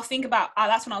 I'll think about,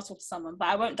 that's when I'll talk to someone, but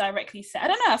I won't directly say, I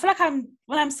don't know. I feel like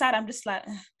when I'm sad, I'm just like,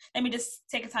 let me just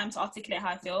take a time to articulate how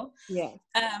I feel. Yeah.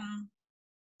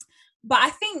 But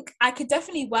I think I could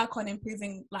definitely work on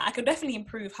improving, like, I could definitely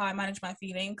improve how I manage my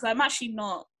feelings, because I'm actually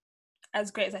not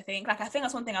as great as I think. Like, I think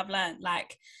that's one thing I've learned,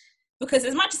 like, because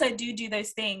as much as I do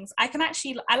those things, I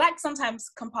like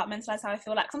sometimes compartmentalize how I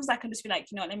feel. Like, sometimes I can just be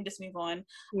like, you know what, let me just move on.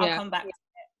 I'll come back to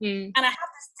it. And I have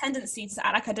this tendency to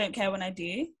act like I don't care when I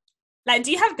do. Like,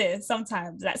 do you have this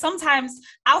sometimes? Like, sometimes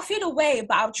I'll feel away,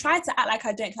 but I'll try to act like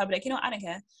I don't care. I'll be like, you know what, I don't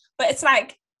care. But it's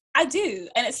like, I do.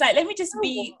 And it's like, let me just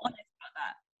be honest about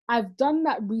that. I've done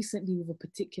that recently with a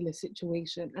particular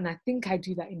situation, and I think I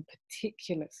do that in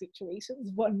particular situations,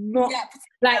 but not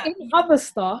like in other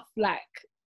stuff. Like,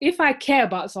 if I care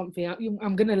about something,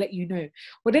 I'm gonna let you know.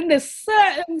 But then there's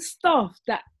certain stuff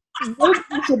that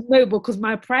nobody should know because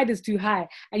my pride is too high,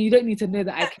 and you don't need to know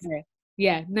that I care.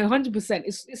 Yeah, no, 100%.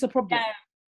 It's a problem.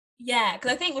 Yeah,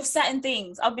 because I think with certain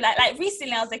things, I'll be like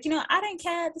recently, I was like, I don't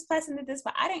care. This person did this,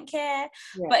 but I don't care.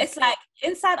 Yeah. But it's like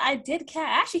inside, I did care.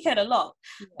 I actually cared a lot.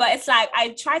 Yeah. But it's like I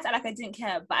tried to act like I didn't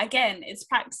care. But again, it's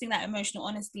practicing that emotional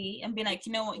honesty and being like,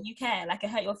 you know what, you care. Like, it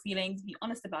hurt your feelings. Be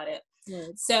honest about it. Yeah.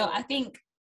 So I think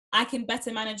I can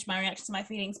better manage my reaction to my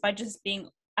feelings by just being,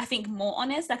 I think, more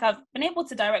honest. Like, I've been able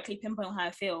to directly pinpoint how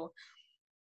I feel.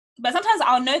 But sometimes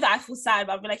I'll know that I feel sad,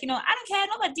 but I'll be like, I don't care,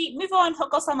 not that deep, move on,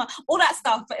 go somewhere, all that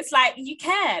stuff. But it's like, you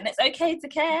care, and it's okay to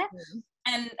care. Mm-hmm.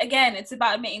 And again, it's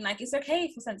about admitting, like, it's okay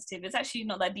to feel sensitive. It's actually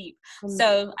not that deep. Mm-hmm.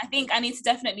 So I think I need to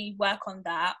definitely work on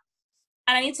that.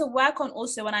 And I need to work on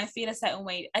also when I feel a certain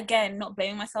way, again, not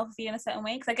blaming myself for feeling a certain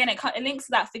way. Because again, it links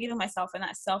to that forgiving myself and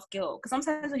that self-guilt. Because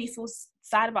sometimes when you feel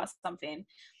sad about something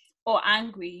or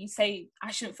angry, you say,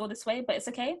 I shouldn't feel this way, but it's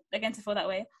okay, again, to feel that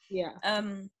way. Yeah.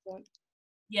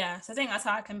 Yeah, so I think that's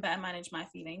how I can better manage my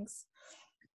feelings.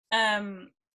 And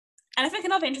I think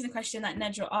another interesting question that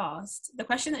Nedra asked, the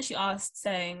question that she asked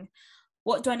saying,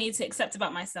 what do I need to accept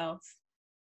about myself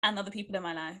and other people in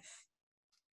my life?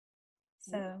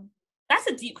 So that's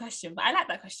a deep question, but I like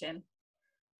that question.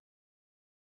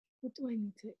 What do I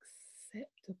need to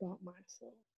accept about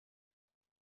myself?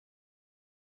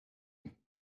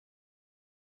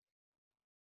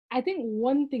 I think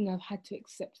one thing I've had to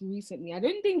accept recently, I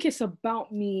don't think it's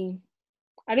about me.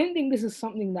 I don't think this is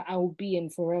something that I will be in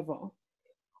forever.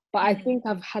 But I think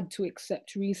I've had to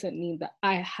accept recently that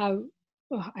I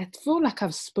feel like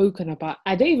I've spoken about,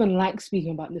 I don't even like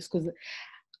speaking about this because,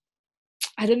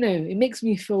 I don't know, it makes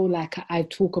me feel like I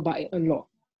talk about it a lot.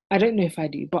 I don't know if I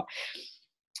do, but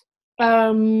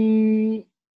I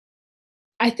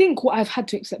think what I've had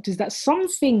to accept is that some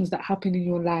things that happen in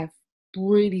your life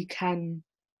really can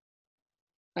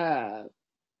have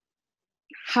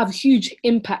huge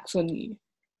impacts on you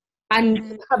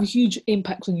and have huge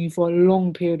impacts on you for a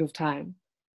long period of time.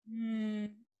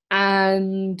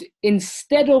 And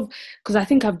instead of, because I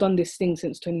think I've done this thing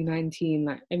since 2019,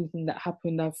 like everything that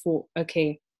happened, I thought,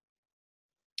 okay,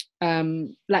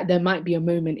 like there might be a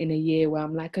moment in a year where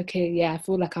I'm like, okay, yeah, I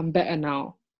feel like I'm better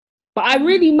now, but I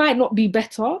really might not be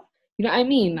better. You know what I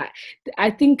mean? Like, I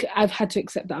think I've had to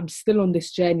accept that I'm still on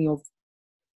this journey of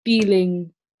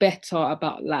feeling better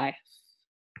about life.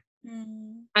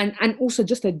 And also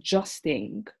just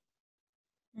adjusting.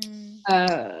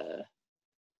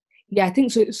 Yeah, I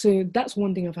think so that's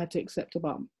one thing I've had to accept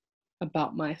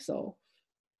about myself.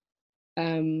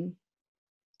 And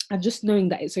just knowing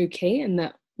that it's okay and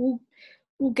that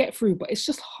we'll get through, but it's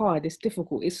just hard, it's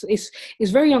difficult,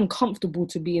 it's very uncomfortable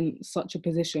to be in such a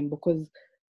position because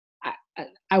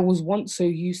I was once so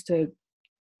used to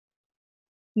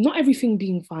not everything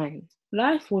being fine.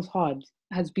 Life was hard,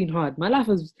 has been hard. My life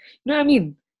was, you know what I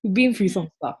mean? We've been through some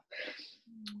stuff.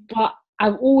 But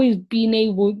I've always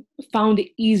found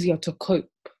it easier to cope.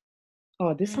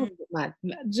 Oh, this sounds a bit mad.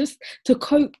 Just to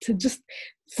cope,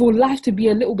 for life to be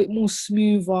a little bit more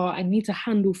smoother. I need to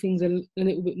handle things a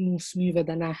little bit more smoother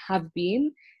than I have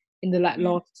been in the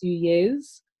last 2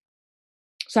 years.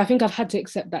 So I think I've had to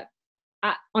accept that.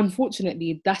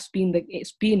 Unfortunately,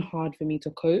 it's been hard for me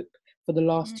to cope for the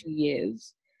last 2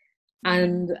 years.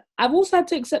 And I've also had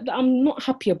to accept that I'm not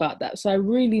happy about that. So I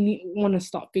really want to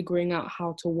start figuring out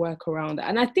how to work around it.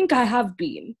 And I think I have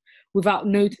been without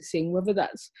noticing, whether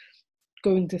that's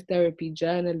going to therapy,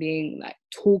 journaling, like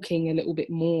talking a little bit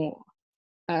more,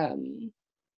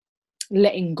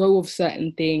 letting go of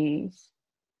certain things.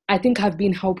 I think I've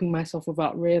been helping myself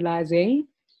without realizing.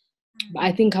 But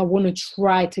I think I want to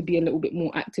try to be a little bit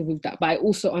more active with that. But I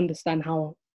also understand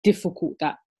how difficult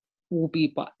that will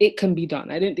be, but it can be done.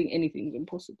 I don't think anything's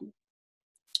impossible.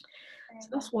 So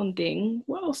that's one thing.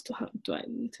 What else do I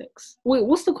need to wait,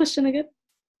 what's the question again?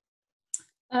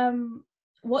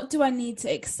 What do I need to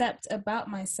accept about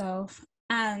myself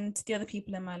and the other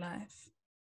people in my life?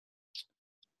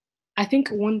 I think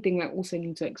one thing I also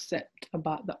need to accept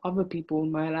about the other people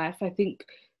in my life, I think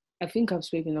I've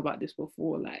spoken about this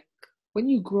before, like when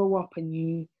you grow up and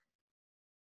you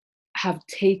have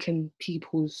taken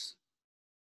people's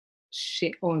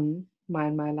shit on,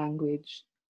 mind my language,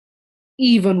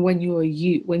 even when you're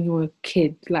a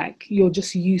kid, like you're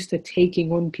just used to taking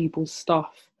on people's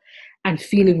stuff and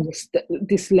feeling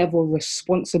this level of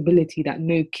responsibility that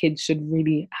no kid should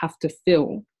really have to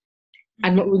feel,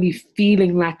 and not really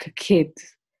feeling like a kid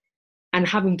and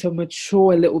having to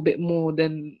mature a little bit more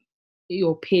than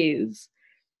your peers.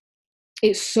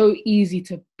 It's so easy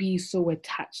to be so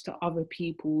attached to other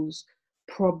people's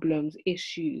problems,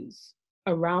 issues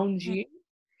around you.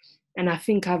 And I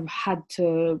think I've had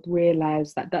to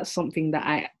realize that that's something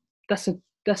that that's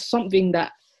something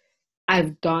that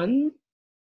I've done.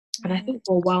 And I think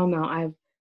for a while now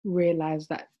realize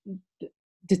that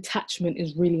detachment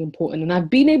is really important, and I've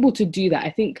been able to do that. I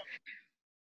think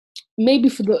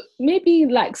maybe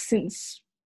like since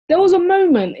there was a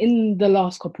moment in the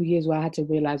last couple of years where I had to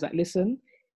realize that, listen,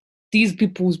 these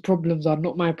people's problems are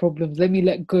not my problems. Let me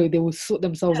let go. They will sort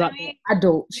themselves out. They're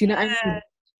adults, you know what I mean?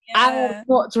 I'm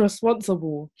not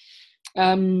responsible.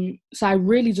 So I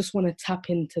really just want to tap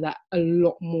into that a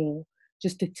lot more,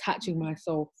 just detaching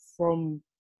myself from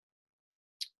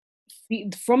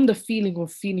the feeling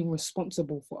of feeling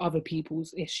responsible for other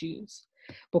people's issues,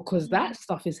 because that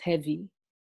stuff is heavy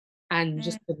and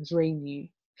just can drain you.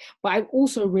 But I've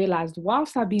also realized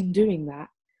whilst I've been doing that,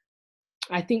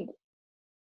 I think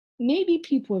maybe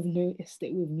people have noticed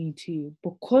it with me too,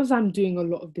 because I'm doing a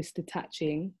lot of this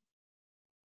detaching.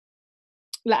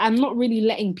 Like, I'm not really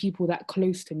letting people that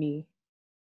close to me,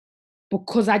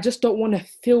 because I just don't want to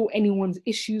feel anyone's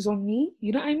issues on me.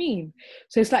 You know what I mean?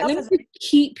 So it's like, let me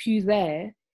keep you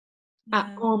there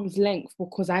at arm's length,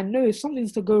 because I know if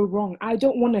something's to go wrong, I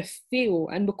don't want to feel.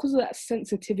 And because of that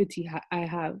sensitivity I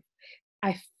have,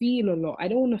 I feel a lot. I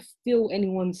don't want to feel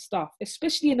anyone's stuff,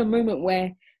 especially in a moment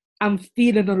where I'm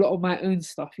feeling a lot of my own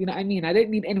stuff. You know what I mean? I don't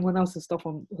need anyone else's stuff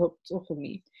off of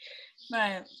me.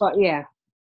 Right. But yeah,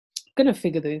 I'm gonna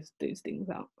figure those things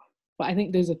out. But I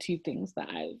think those are two things that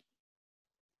I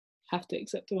have to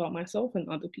accept about myself and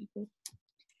other people.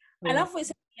 I love what you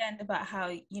said at the end about how,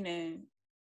 you know,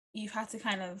 you've had to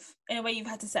kind of, in a way, you've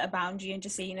had to set a boundary and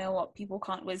just say, you know what, people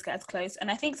can't always get as close.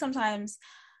 And I think sometimes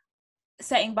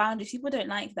setting boundaries, people don't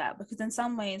like that, because in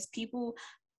some ways people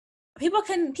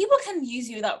can use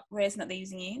you without realizing that they're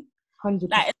using you. 100%.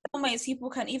 Like, in some ways, people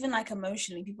can, even like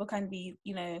emotionally, people can be,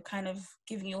 you know, kind of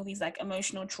giving you all these like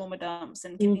emotional trauma dumps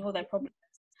and giving you all their problems.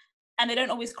 And they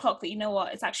don't always clock that, you know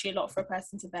what, it's actually a lot for a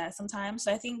person to bear sometimes.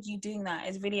 So I think you doing that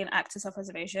is really an act of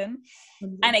self-preservation.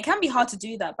 And it can be hard to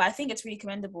do that, but I think it's really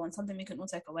commendable and something we can all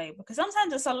take away, because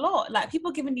sometimes it's a lot. Like,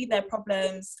 people giving you their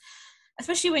problems,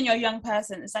 especially when you're a young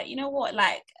person, it's like, you know what,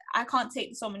 like, I can't take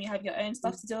this on when you have your own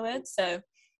stuff to deal with. So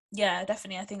yeah,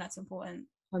 definitely, I think that's important.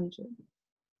 100.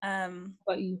 What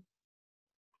about you?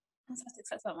 I'm supposed to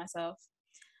accept about myself.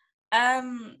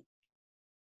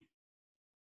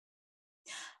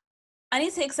 I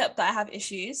need to accept that I have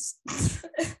issues.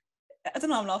 I don't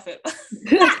know, I'm laughing.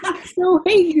 The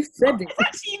way you said it. It's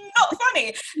actually not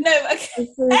funny. No, okay.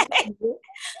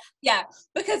 Yeah,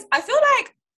 because I feel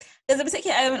like there's a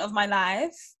particular element of my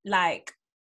life, like,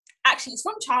 actually it's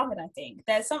from childhood, I think.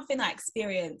 There's something I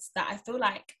experienced that I feel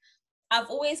like I've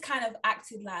always kind of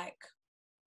acted like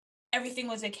everything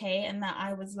was okay, and that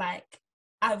I was like,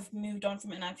 I've moved on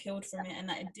from it and I've healed from it, and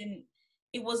that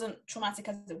it wasn't traumatic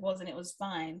as it was, and it was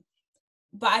fine.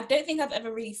 But I don't think I've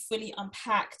ever really fully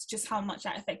unpacked just how much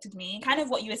that affected me. Kind of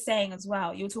what you were saying as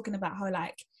well. You were talking about how,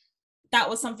 like, that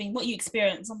was something, what you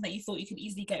experienced, something that you thought you could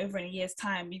easily get over in a year's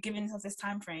time. You've given yourself this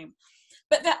time frame.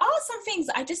 But there are some things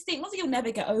that I just think, not that you'll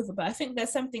never get over, but I think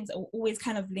there's some things that will always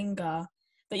kind of linger,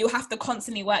 that you'll have to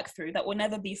constantly work through, that will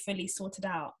never be fully sorted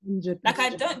out. 100%. Like,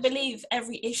 I don't believe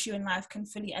every issue in life can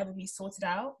fully ever be sorted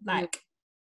out. Like,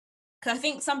 because I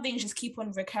think some things just keep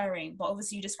on recurring, but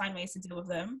obviously you just find ways to deal with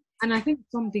them. And I think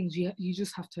some things you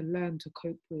just have to learn to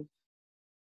cope with.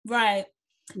 Right.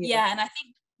 Yeah, and I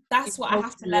think that's what I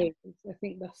have to learn. I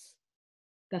think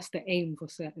that's the aim for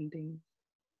certain things.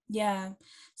 Yeah.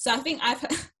 So I think I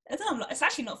don't know, it's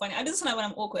actually not funny. I just know when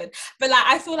I'm awkward. But like,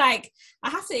 I feel like I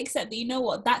have to accept that, you know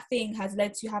what, that thing has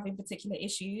led to having particular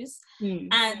issues.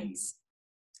 And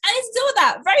I need to deal with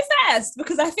that very fast,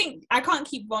 because I think I can't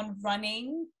keep on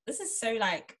running. This is so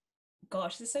like,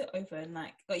 gosh, this is so open,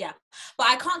 like, but yeah. But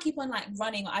I can't keep on like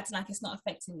running or acting like it's not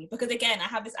affecting me, because again, I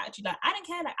have this attitude like, I don't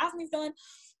care, like, I've moved on.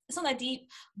 It's not that deep,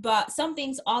 but some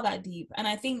things are that deep. And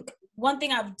I think one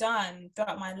thing I've done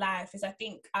throughout my life is I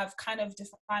think I've kind of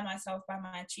defined myself by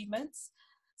my achievements.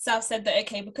 So I've said that,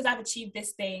 okay, because I've achieved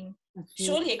this thing,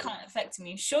 surely it can't affect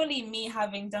me. Surely me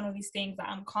having done all these things, that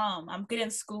I'm calm, I'm good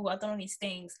in school, I've done all these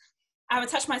things, I've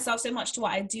attached myself so much to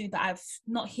what I do that I've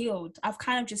not healed. I've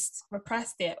kind of just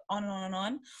repressed it on and on and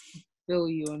on. Feel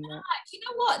you on that. Like, you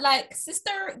know what, like,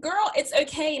 sister, girl, it's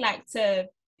okay, like, to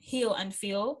heal and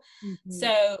feel.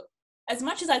 So as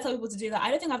much as I tell people to do that,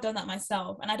 I don't think I've done that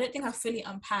myself, and I don't think I've fully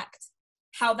unpacked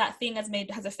how that thing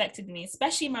has affected me,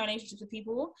 especially in my relationships with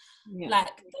people. Like,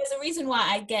 there's a reason why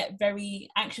I get very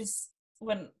anxious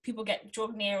when people get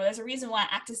drawn near, or there's a reason why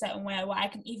I act a certain way, or why I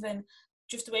can even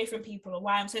drift away from people, or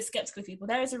why I'm so skeptical of people.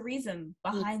 There is a reason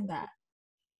behind that.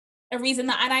 A reason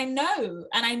that, and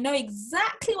I know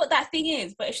exactly what that thing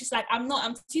is, but it's just like, I'm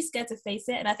too scared to face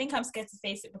it. And I think I'm scared to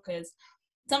face it because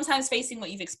sometimes facing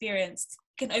what you've experienced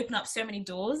can open up so many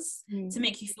doors to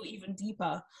make you feel even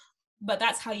deeper. but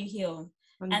that's how you heal.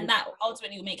 100%. And that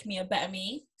ultimately will make me a better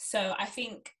me. So I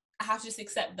think I have to just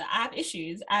accept that I have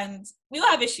issues, and we all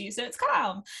have issues, so it's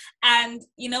calm. And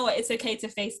you know what? It's okay to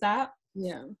face that.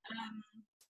 Yeah.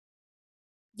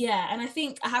 Yeah, and I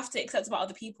think I have to accept about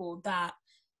other people that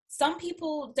some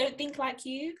people don't think like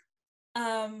you.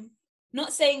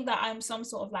 Not saying that I'm some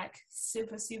sort of like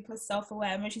super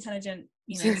self-aware, emotionally intelligent,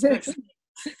 spiritual.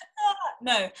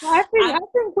 No, I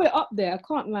think we're up there. I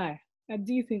can't lie. I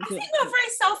do think I think we're very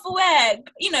self-aware.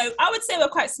 I would say we're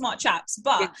quite smart chaps,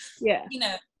 but yeah.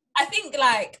 I think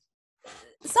like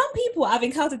some people I've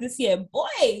encountered this year,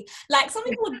 boy, like some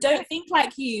people don't think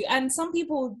like you, and some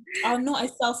people are not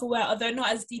as self-aware, or they're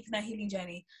not as deep in their healing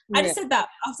journey. Yeah. I just said that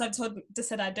after I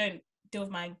said I don't deal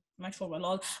with my trauma,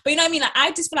 lol. But you know what I mean? Like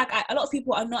I just feel like a lot of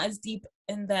people are not as deep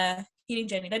in their healing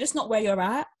journey. They're just not where you're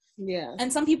at. Yeah.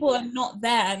 And some people are not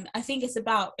there, and I think it's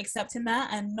about accepting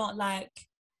that and not like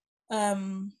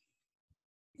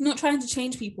not trying to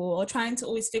change people or trying to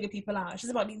always figure people out. It's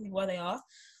just about leaving people where they are.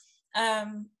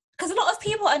 Because a lot of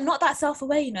people are not that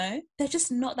self-aware, they're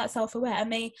just not that self-aware,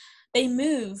 and they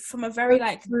move from a very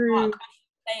like dark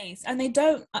place, and they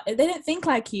don't think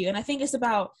like you. And I think it's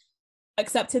about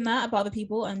accepting that about other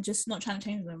people and just not trying to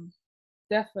change them.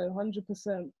 Definitely,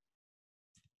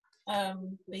 100%.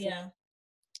 But yeah.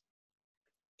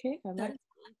 Okay, I like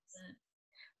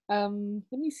that.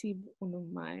 Let me see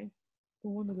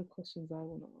one of the questions I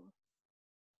want to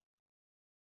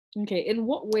ask. Okay, in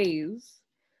what ways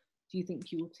do you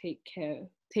think you will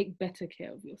take better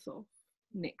care of yourself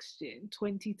next year in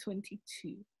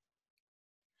 2022?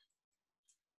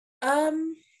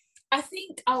 I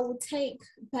think I will take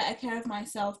better care of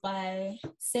myself by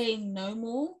saying no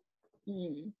more.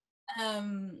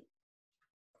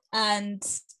 And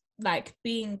like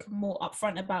being more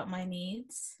upfront about my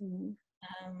needs.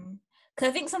 Because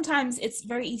I think sometimes it's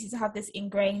very easy to have this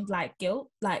ingrained like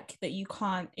guilt, like that you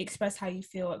can't express how you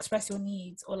feel, express your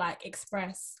needs, or like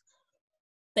express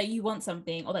that you want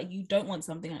something or that you don't want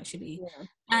something actually. Yeah.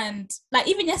 And like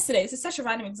even yesterday, it's such a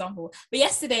random example, but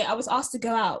yesterday I was asked to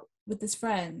go out with this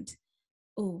friend.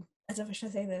 Oh, I don't know if I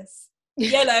should say this.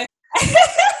 YOLO.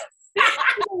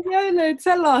 YOLO,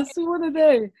 tell us, we want to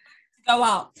know. Go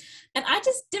out, and I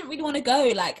just didn't really want to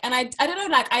go, like, and I don't know,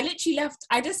 like I literally left.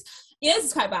 This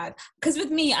is quite bad because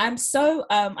with me I'm so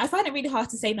I find it really hard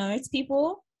to say no to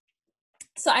people,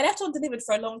 so I left undelivered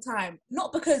for a long time,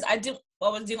 not because I was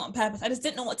doing it on purpose. I just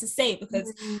didn't know what to say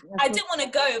because I didn't want to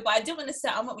go, but I didn't want to say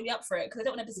I'm not really up for it because I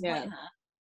don't want to disappoint her.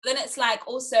 But then it's like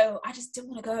also I just didn't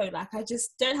want to go, like I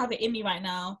just don't have it in me right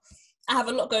now. I have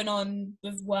a lot going on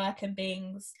with work and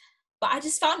things. But I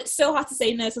just found it so hard to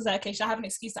say no. So I was like, okay, should I have an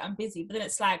excuse that I'm busy? But then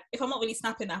it's like, if I'm not really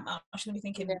snapping that out, I shouldn't be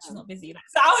thinking she's not busy. Like,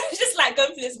 so I was just like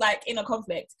going through this like inner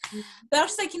conflict. But I was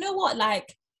just like, you know what?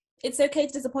 Like, it's okay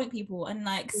to disappoint people, and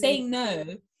like saying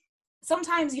no.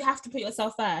 Sometimes you have to put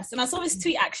yourself first. And I saw this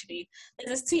tweet actually.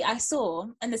 There's this tweet I saw,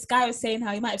 and this guy was saying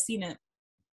how, you might have seen it.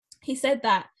 He said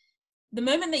that the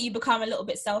moment that you become a little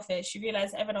bit selfish, you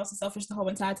realize everyone else is selfish the whole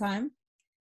entire time.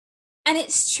 And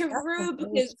it's true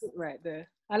because right there.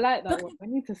 I like that one. I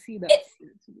need to see that.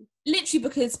 Literally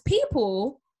because a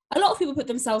lot of people put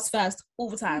themselves first all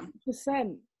the time.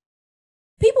 100%.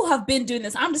 People have been doing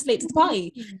this. I'm just late to the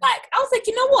party. Like, I was like,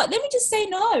 you know what? Let me just say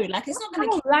no. Like, it's not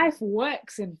going to... life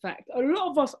works, in fact. A lot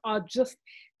of us are just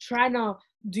trying to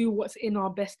do what's in our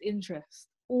best interest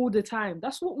all the time.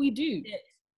 That's what we do.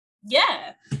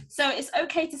 Yeah. So it's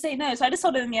okay to say no. So I just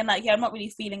told him in the end, like, yeah, I'm not really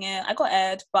feeling it. I got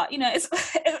aired, but, it's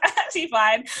actually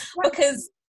fine because...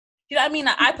 You know what I mean?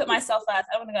 Like, I put myself first.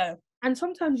 I want to go. And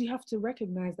sometimes you have to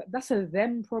recognize that that's a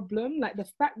them problem. Like the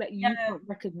fact that you can't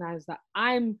recognize that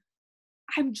I'm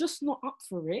just not up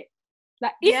for it.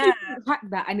 Like if you can hack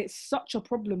that and it's such a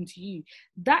problem to you,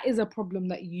 that is a problem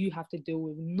that you have to deal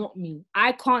with, not me.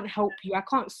 I can't help you. I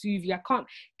can't soothe you. I can't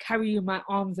carry you in my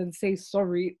arms and say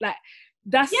sorry. Like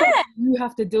that's something you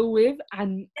have to deal with.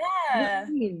 And you know what I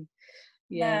mean?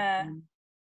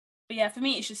 But yeah, for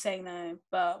me, it's just saying no.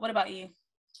 But what about you?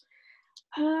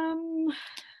 How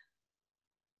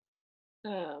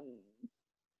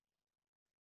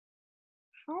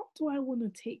do I want to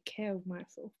take care of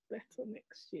myself better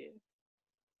next year?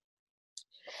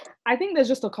 I think there's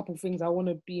just a couple of things I want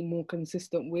to be more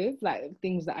consistent with, like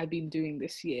things that I've been doing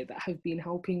this year that have been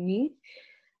helping me.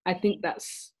 I think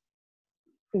that's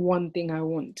one thing I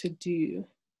want to do.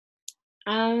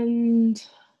 And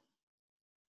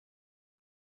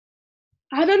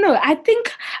I don't know. I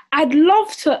think I'd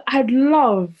love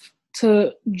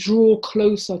to draw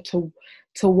closer to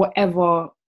whatever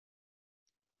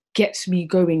gets me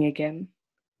going again,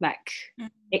 like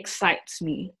excites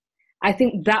me. I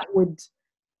think that would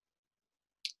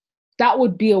that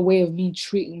would be a way of me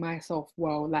treating myself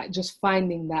well, like just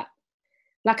finding that,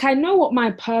 like I know what my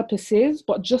purpose is,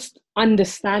 but just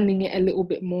understanding it a little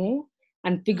bit more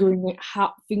and figuring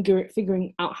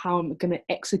out how I'm gonna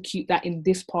execute that in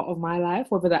this part of my life,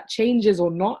 whether that changes or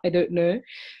not, I don't know.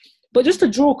 But just to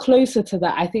draw closer to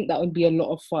that, I think that would be a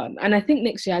lot of fun. And I think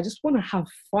next year I just want to have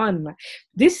fun. Like,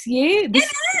 this year, No,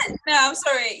 I'm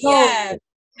sorry. Yeah.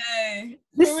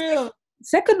 No. For real.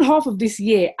 Second half of this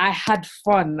year, I had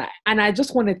fun, like, and I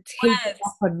just want to take it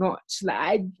up a notch.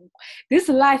 Like, this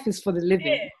life is for the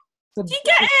living. Yeah. So You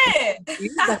get it. that's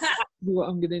exactly what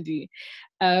I'm gonna do.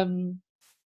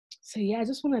 So yeah, I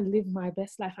just want to live my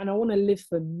best life, and I want to live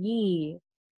for me,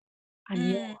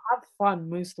 and have fun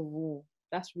most of all.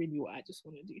 That's really what I just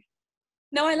want to do.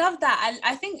 No, I love that.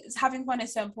 I think having fun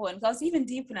is so important. Because I was even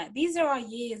deep in it. These are our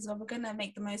years where we're gonna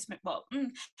make the most. Well,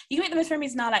 you can make the most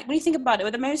memories now. Like when you think about it,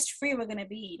 we're the most free we're gonna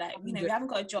be. Like, you know, we haven't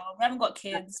got a job, we haven't got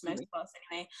kids. Most of us,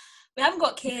 anyway. We haven't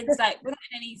got kids. Like, we're not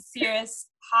in any serious,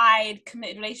 high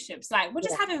committed relationships. Like, we're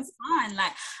just having fun.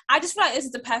 Like, I just feel like this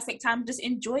is the perfect time to just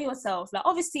enjoy yourself. Like,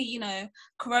 obviously, you know,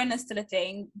 Corona's still a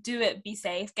thing. Do it. Be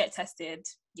safe. Get tested.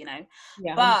 You know.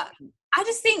 Yeah. But I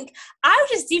just think I was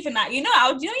just deep in that, you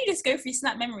just go through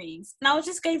snap memories, and I was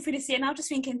just going through this year, and I was just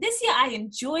thinking, this year I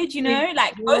enjoyed, you know,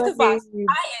 like both of us,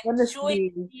 I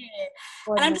enjoyed this year,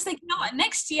 and I'm just like, you know what,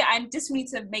 next year I just need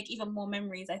to make even more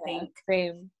memories. I think.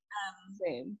 Same.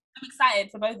 I'm excited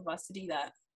for both of us to do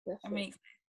that. Definitely. I'm really excited.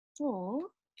 Oh,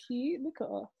 cute! Look at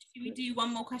us. Should we do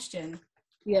one more question?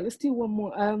 Yeah, let's do one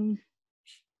more.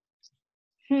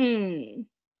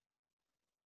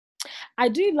 I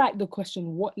do like the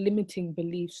question, what limiting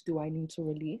beliefs do I need to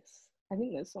release? I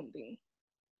think there's something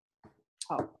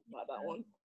about that one.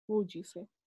 What would you say?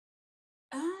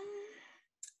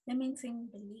 Limiting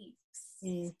beliefs.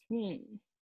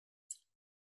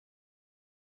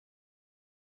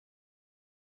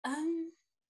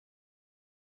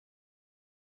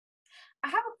 I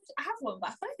have one, but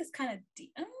I feel like it's kind of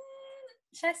deep.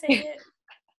 Should I say it?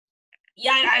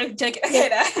 Yeah, I'm joking. Okay,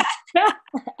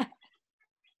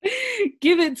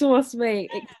 Give it to us, mate.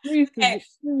 Exclusive. I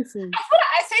feel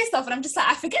like I say stuff and I'm just like,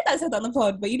 I forget that I said that on the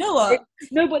pod, but you know what?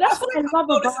 No, but that's what I love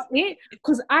about it,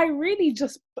 because I will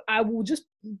just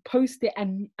post it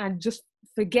and just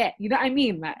forget. You know what I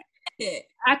mean? Like,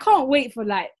 I can't wait for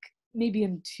like maybe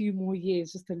in 2 more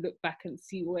years just to look back and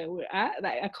see where we're at.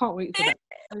 Like, I can't wait for that.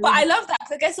 But I love that,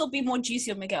 because I guess it'll be more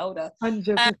juicy when we get older.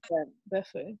 100%,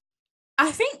 definitely. I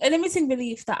think a limiting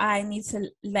belief that I need to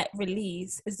let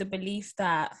release is the belief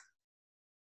that...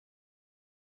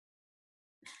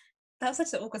 That was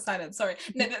such an awkward silence, sorry.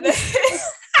 No.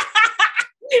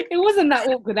 It wasn't that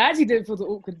awkward. I actually didn't feel the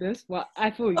awkwardness, but I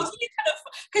feel you.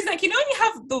 Because, like, you know when you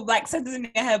have the, like, sentence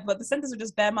in your head, but the sentence was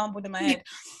just bare mumbled in my head.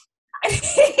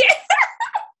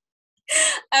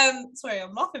 Sorry,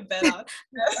 I'm laughing bare loud.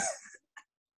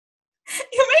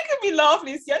 You're making me laugh,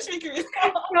 Lucy. You're actually making me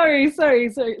laugh.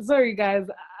 Sorry, guys.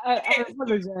 I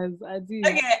apologize. I do.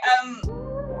 Okay.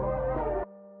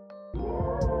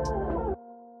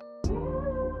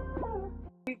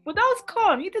 But that was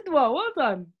calm. You did well. Well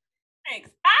done.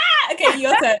 Thanks. Okay,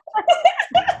 your turn.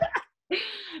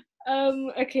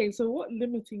 Okay. So, what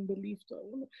limiting beliefs do I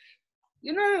want?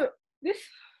 You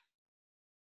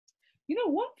know,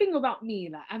 one thing about me,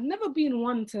 like, I've never been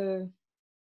one to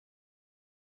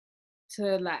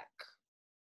like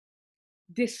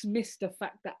dismiss the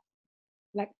fact that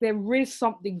like there is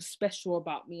something special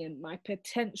about me, and my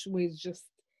potential is just,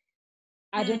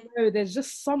 I don't know, there's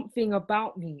just something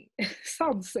about me. It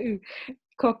sounds so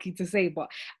cocky to say, but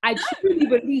I truly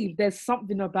believe there's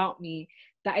something about me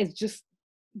that is just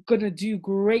gonna do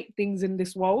great things in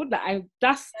this world.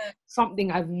 That's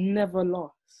something I've never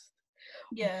lost.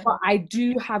 Yeah. But I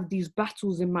do have these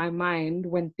battles in my mind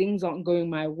when things aren't going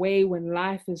my way, when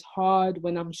life is hard,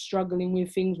 when I'm struggling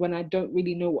with things, when I don't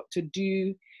really know what to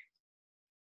do,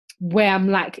 where I'm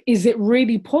like, is it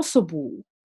really possible?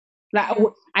 Like,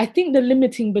 I think the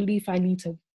limiting belief I need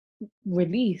to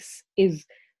release is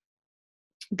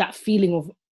that feeling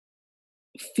of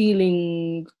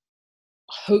feeling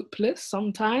hopeless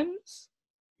sometimes.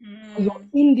 You're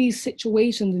in these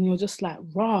situations and you're just like,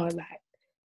 like,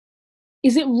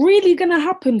 is it really going to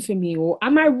happen for me? Or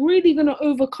am I really going to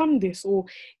overcome this? Or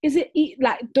is it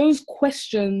like those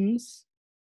questions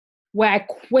where I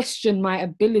question my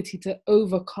ability to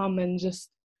overcome and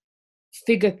just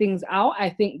figure things out?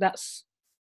 I think that's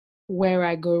where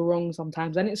I go wrong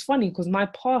sometimes. And it's funny because my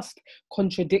past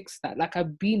contradicts that. Like,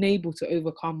 I've been able to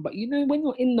overcome, but you know, when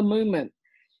you're in the moment,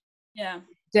 it's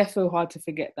defo hard to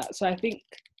forget that. So I think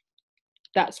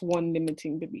that's one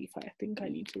limiting belief I think I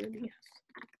need to release.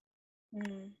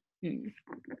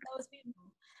 That was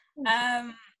beautiful.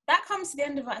 That comes to the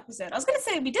end of our episode. I was gonna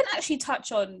say we didn't actually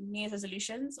touch on New Year's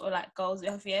resolutions or like goals we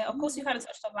have for the year. Of course, we kind of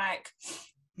touched on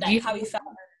like how we felt,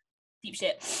 deep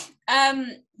shit.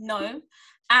 No,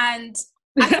 and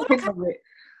I feel like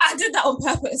I did that on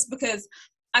purpose because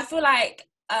I feel like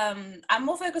I'm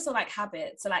more focused on like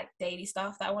habits, so like daily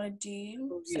stuff that I want to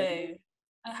do. So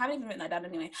I haven't even written that down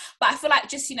anyway. But I feel like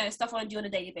just, you know, stuff I want to do on a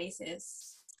daily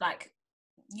basis. Like,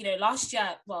 you know, last year,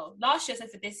 so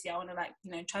for this year, I want to like,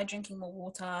 you know, try drinking more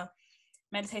water,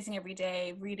 meditating every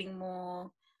day, reading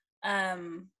more,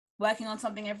 working on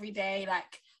something every day,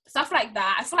 like stuff like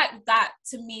that. I feel like that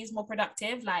to me is more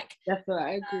productive. Like, definitely,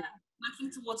 I agree.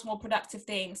 Working towards more productive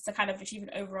things to kind of achieve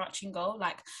an overarching goal,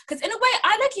 like, because in a way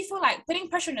I like feel like putting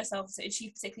pressure on yourself to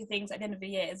achieve particular things at the end of the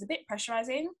year is a bit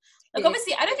pressurizing. Like,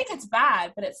 obviously I don't think it's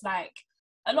bad, but it's like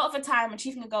a lot of the time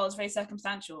achieving a goal is very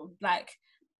circumstantial. Like,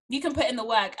 you can put in the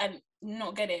work and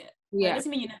not get it. It doesn't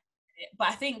mean you never get it, but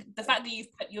I think the fact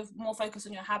that you're more focused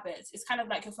on your habits, it's kind of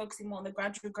like you're focusing more on the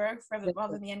gradual growth rather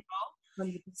than the end goal.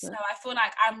 100%. So I feel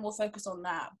like I'm more focused on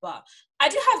that, but I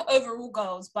do have overall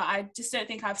goals, but I just don't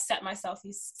think I've set myself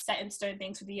these set in stone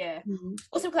things for the year.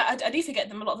 Also because I do forget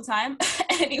them a lot of the time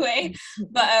anyway,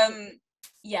 but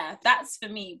yeah, that's for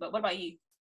me. But what about you?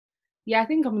 I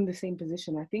think I'm in the same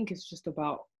position. I think it's just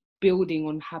about building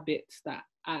on habits that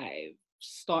I've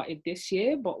started this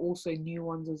year, but also new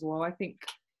ones as well. I think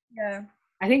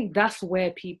that's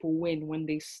where people win, when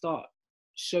they start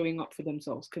showing up for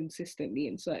themselves consistently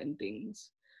in certain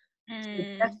things.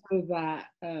 So that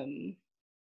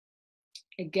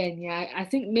again, I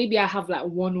think maybe I have like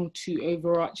one or two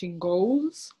overarching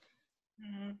goals,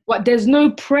 but there's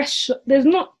no pressure. There's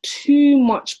not too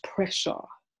much pressure.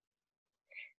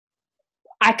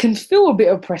 I can feel a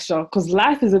bit of pressure because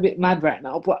life is a bit mad right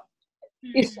now, but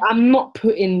I'm not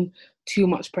putting too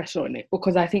much pressure on it,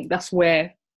 because I think that's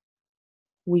where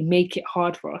we make it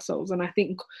hard for ourselves. And I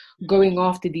think going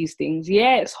after these things,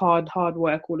 it's hard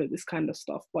work, all of this kind of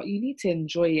stuff, but you need to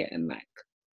enjoy it, and like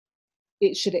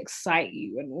it should excite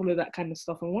you and all of that kind of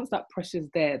stuff. And once that pressure's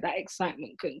there, that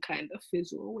excitement can kind of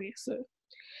fizzle away. So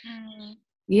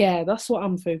that's what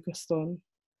I'm focused on.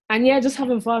 And just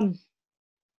having fun.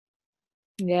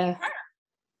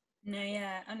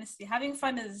 Honestly, having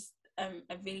fun is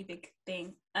a really big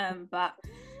thing. But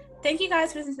thank you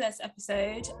guys for listening to this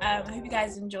episode. I hope you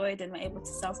guys enjoyed and were able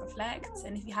to self-reflect.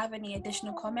 And if you have any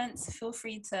additional comments, feel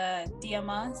free to DM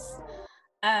us.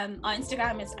 Our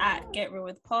Instagram is at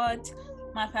GetRealWithPod.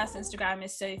 My personal Instagram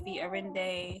is Sophie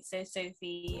Arinde, so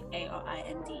Sophie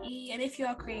Arinde. And if you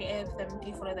are creative, then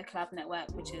do follow the Collab Network,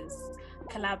 which is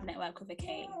Collab Network with a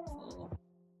K, for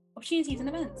opportunities and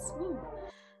events.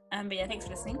 But thanks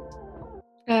for listening.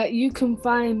 You can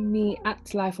find me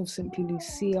at Life of Simply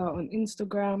Lucia on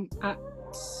Instagram, at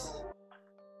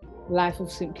Life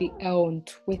of Simply L on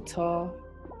Twitter.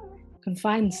 You can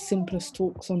find Simplest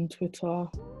Talks on Twitter.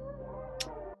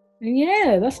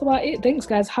 And that's about it. Thanks,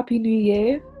 guys. Happy New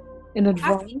Year in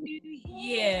advance. Happy New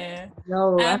Year.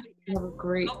 Have a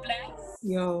great. God bless.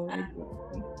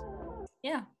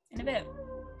 In a bit.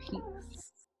 Peace.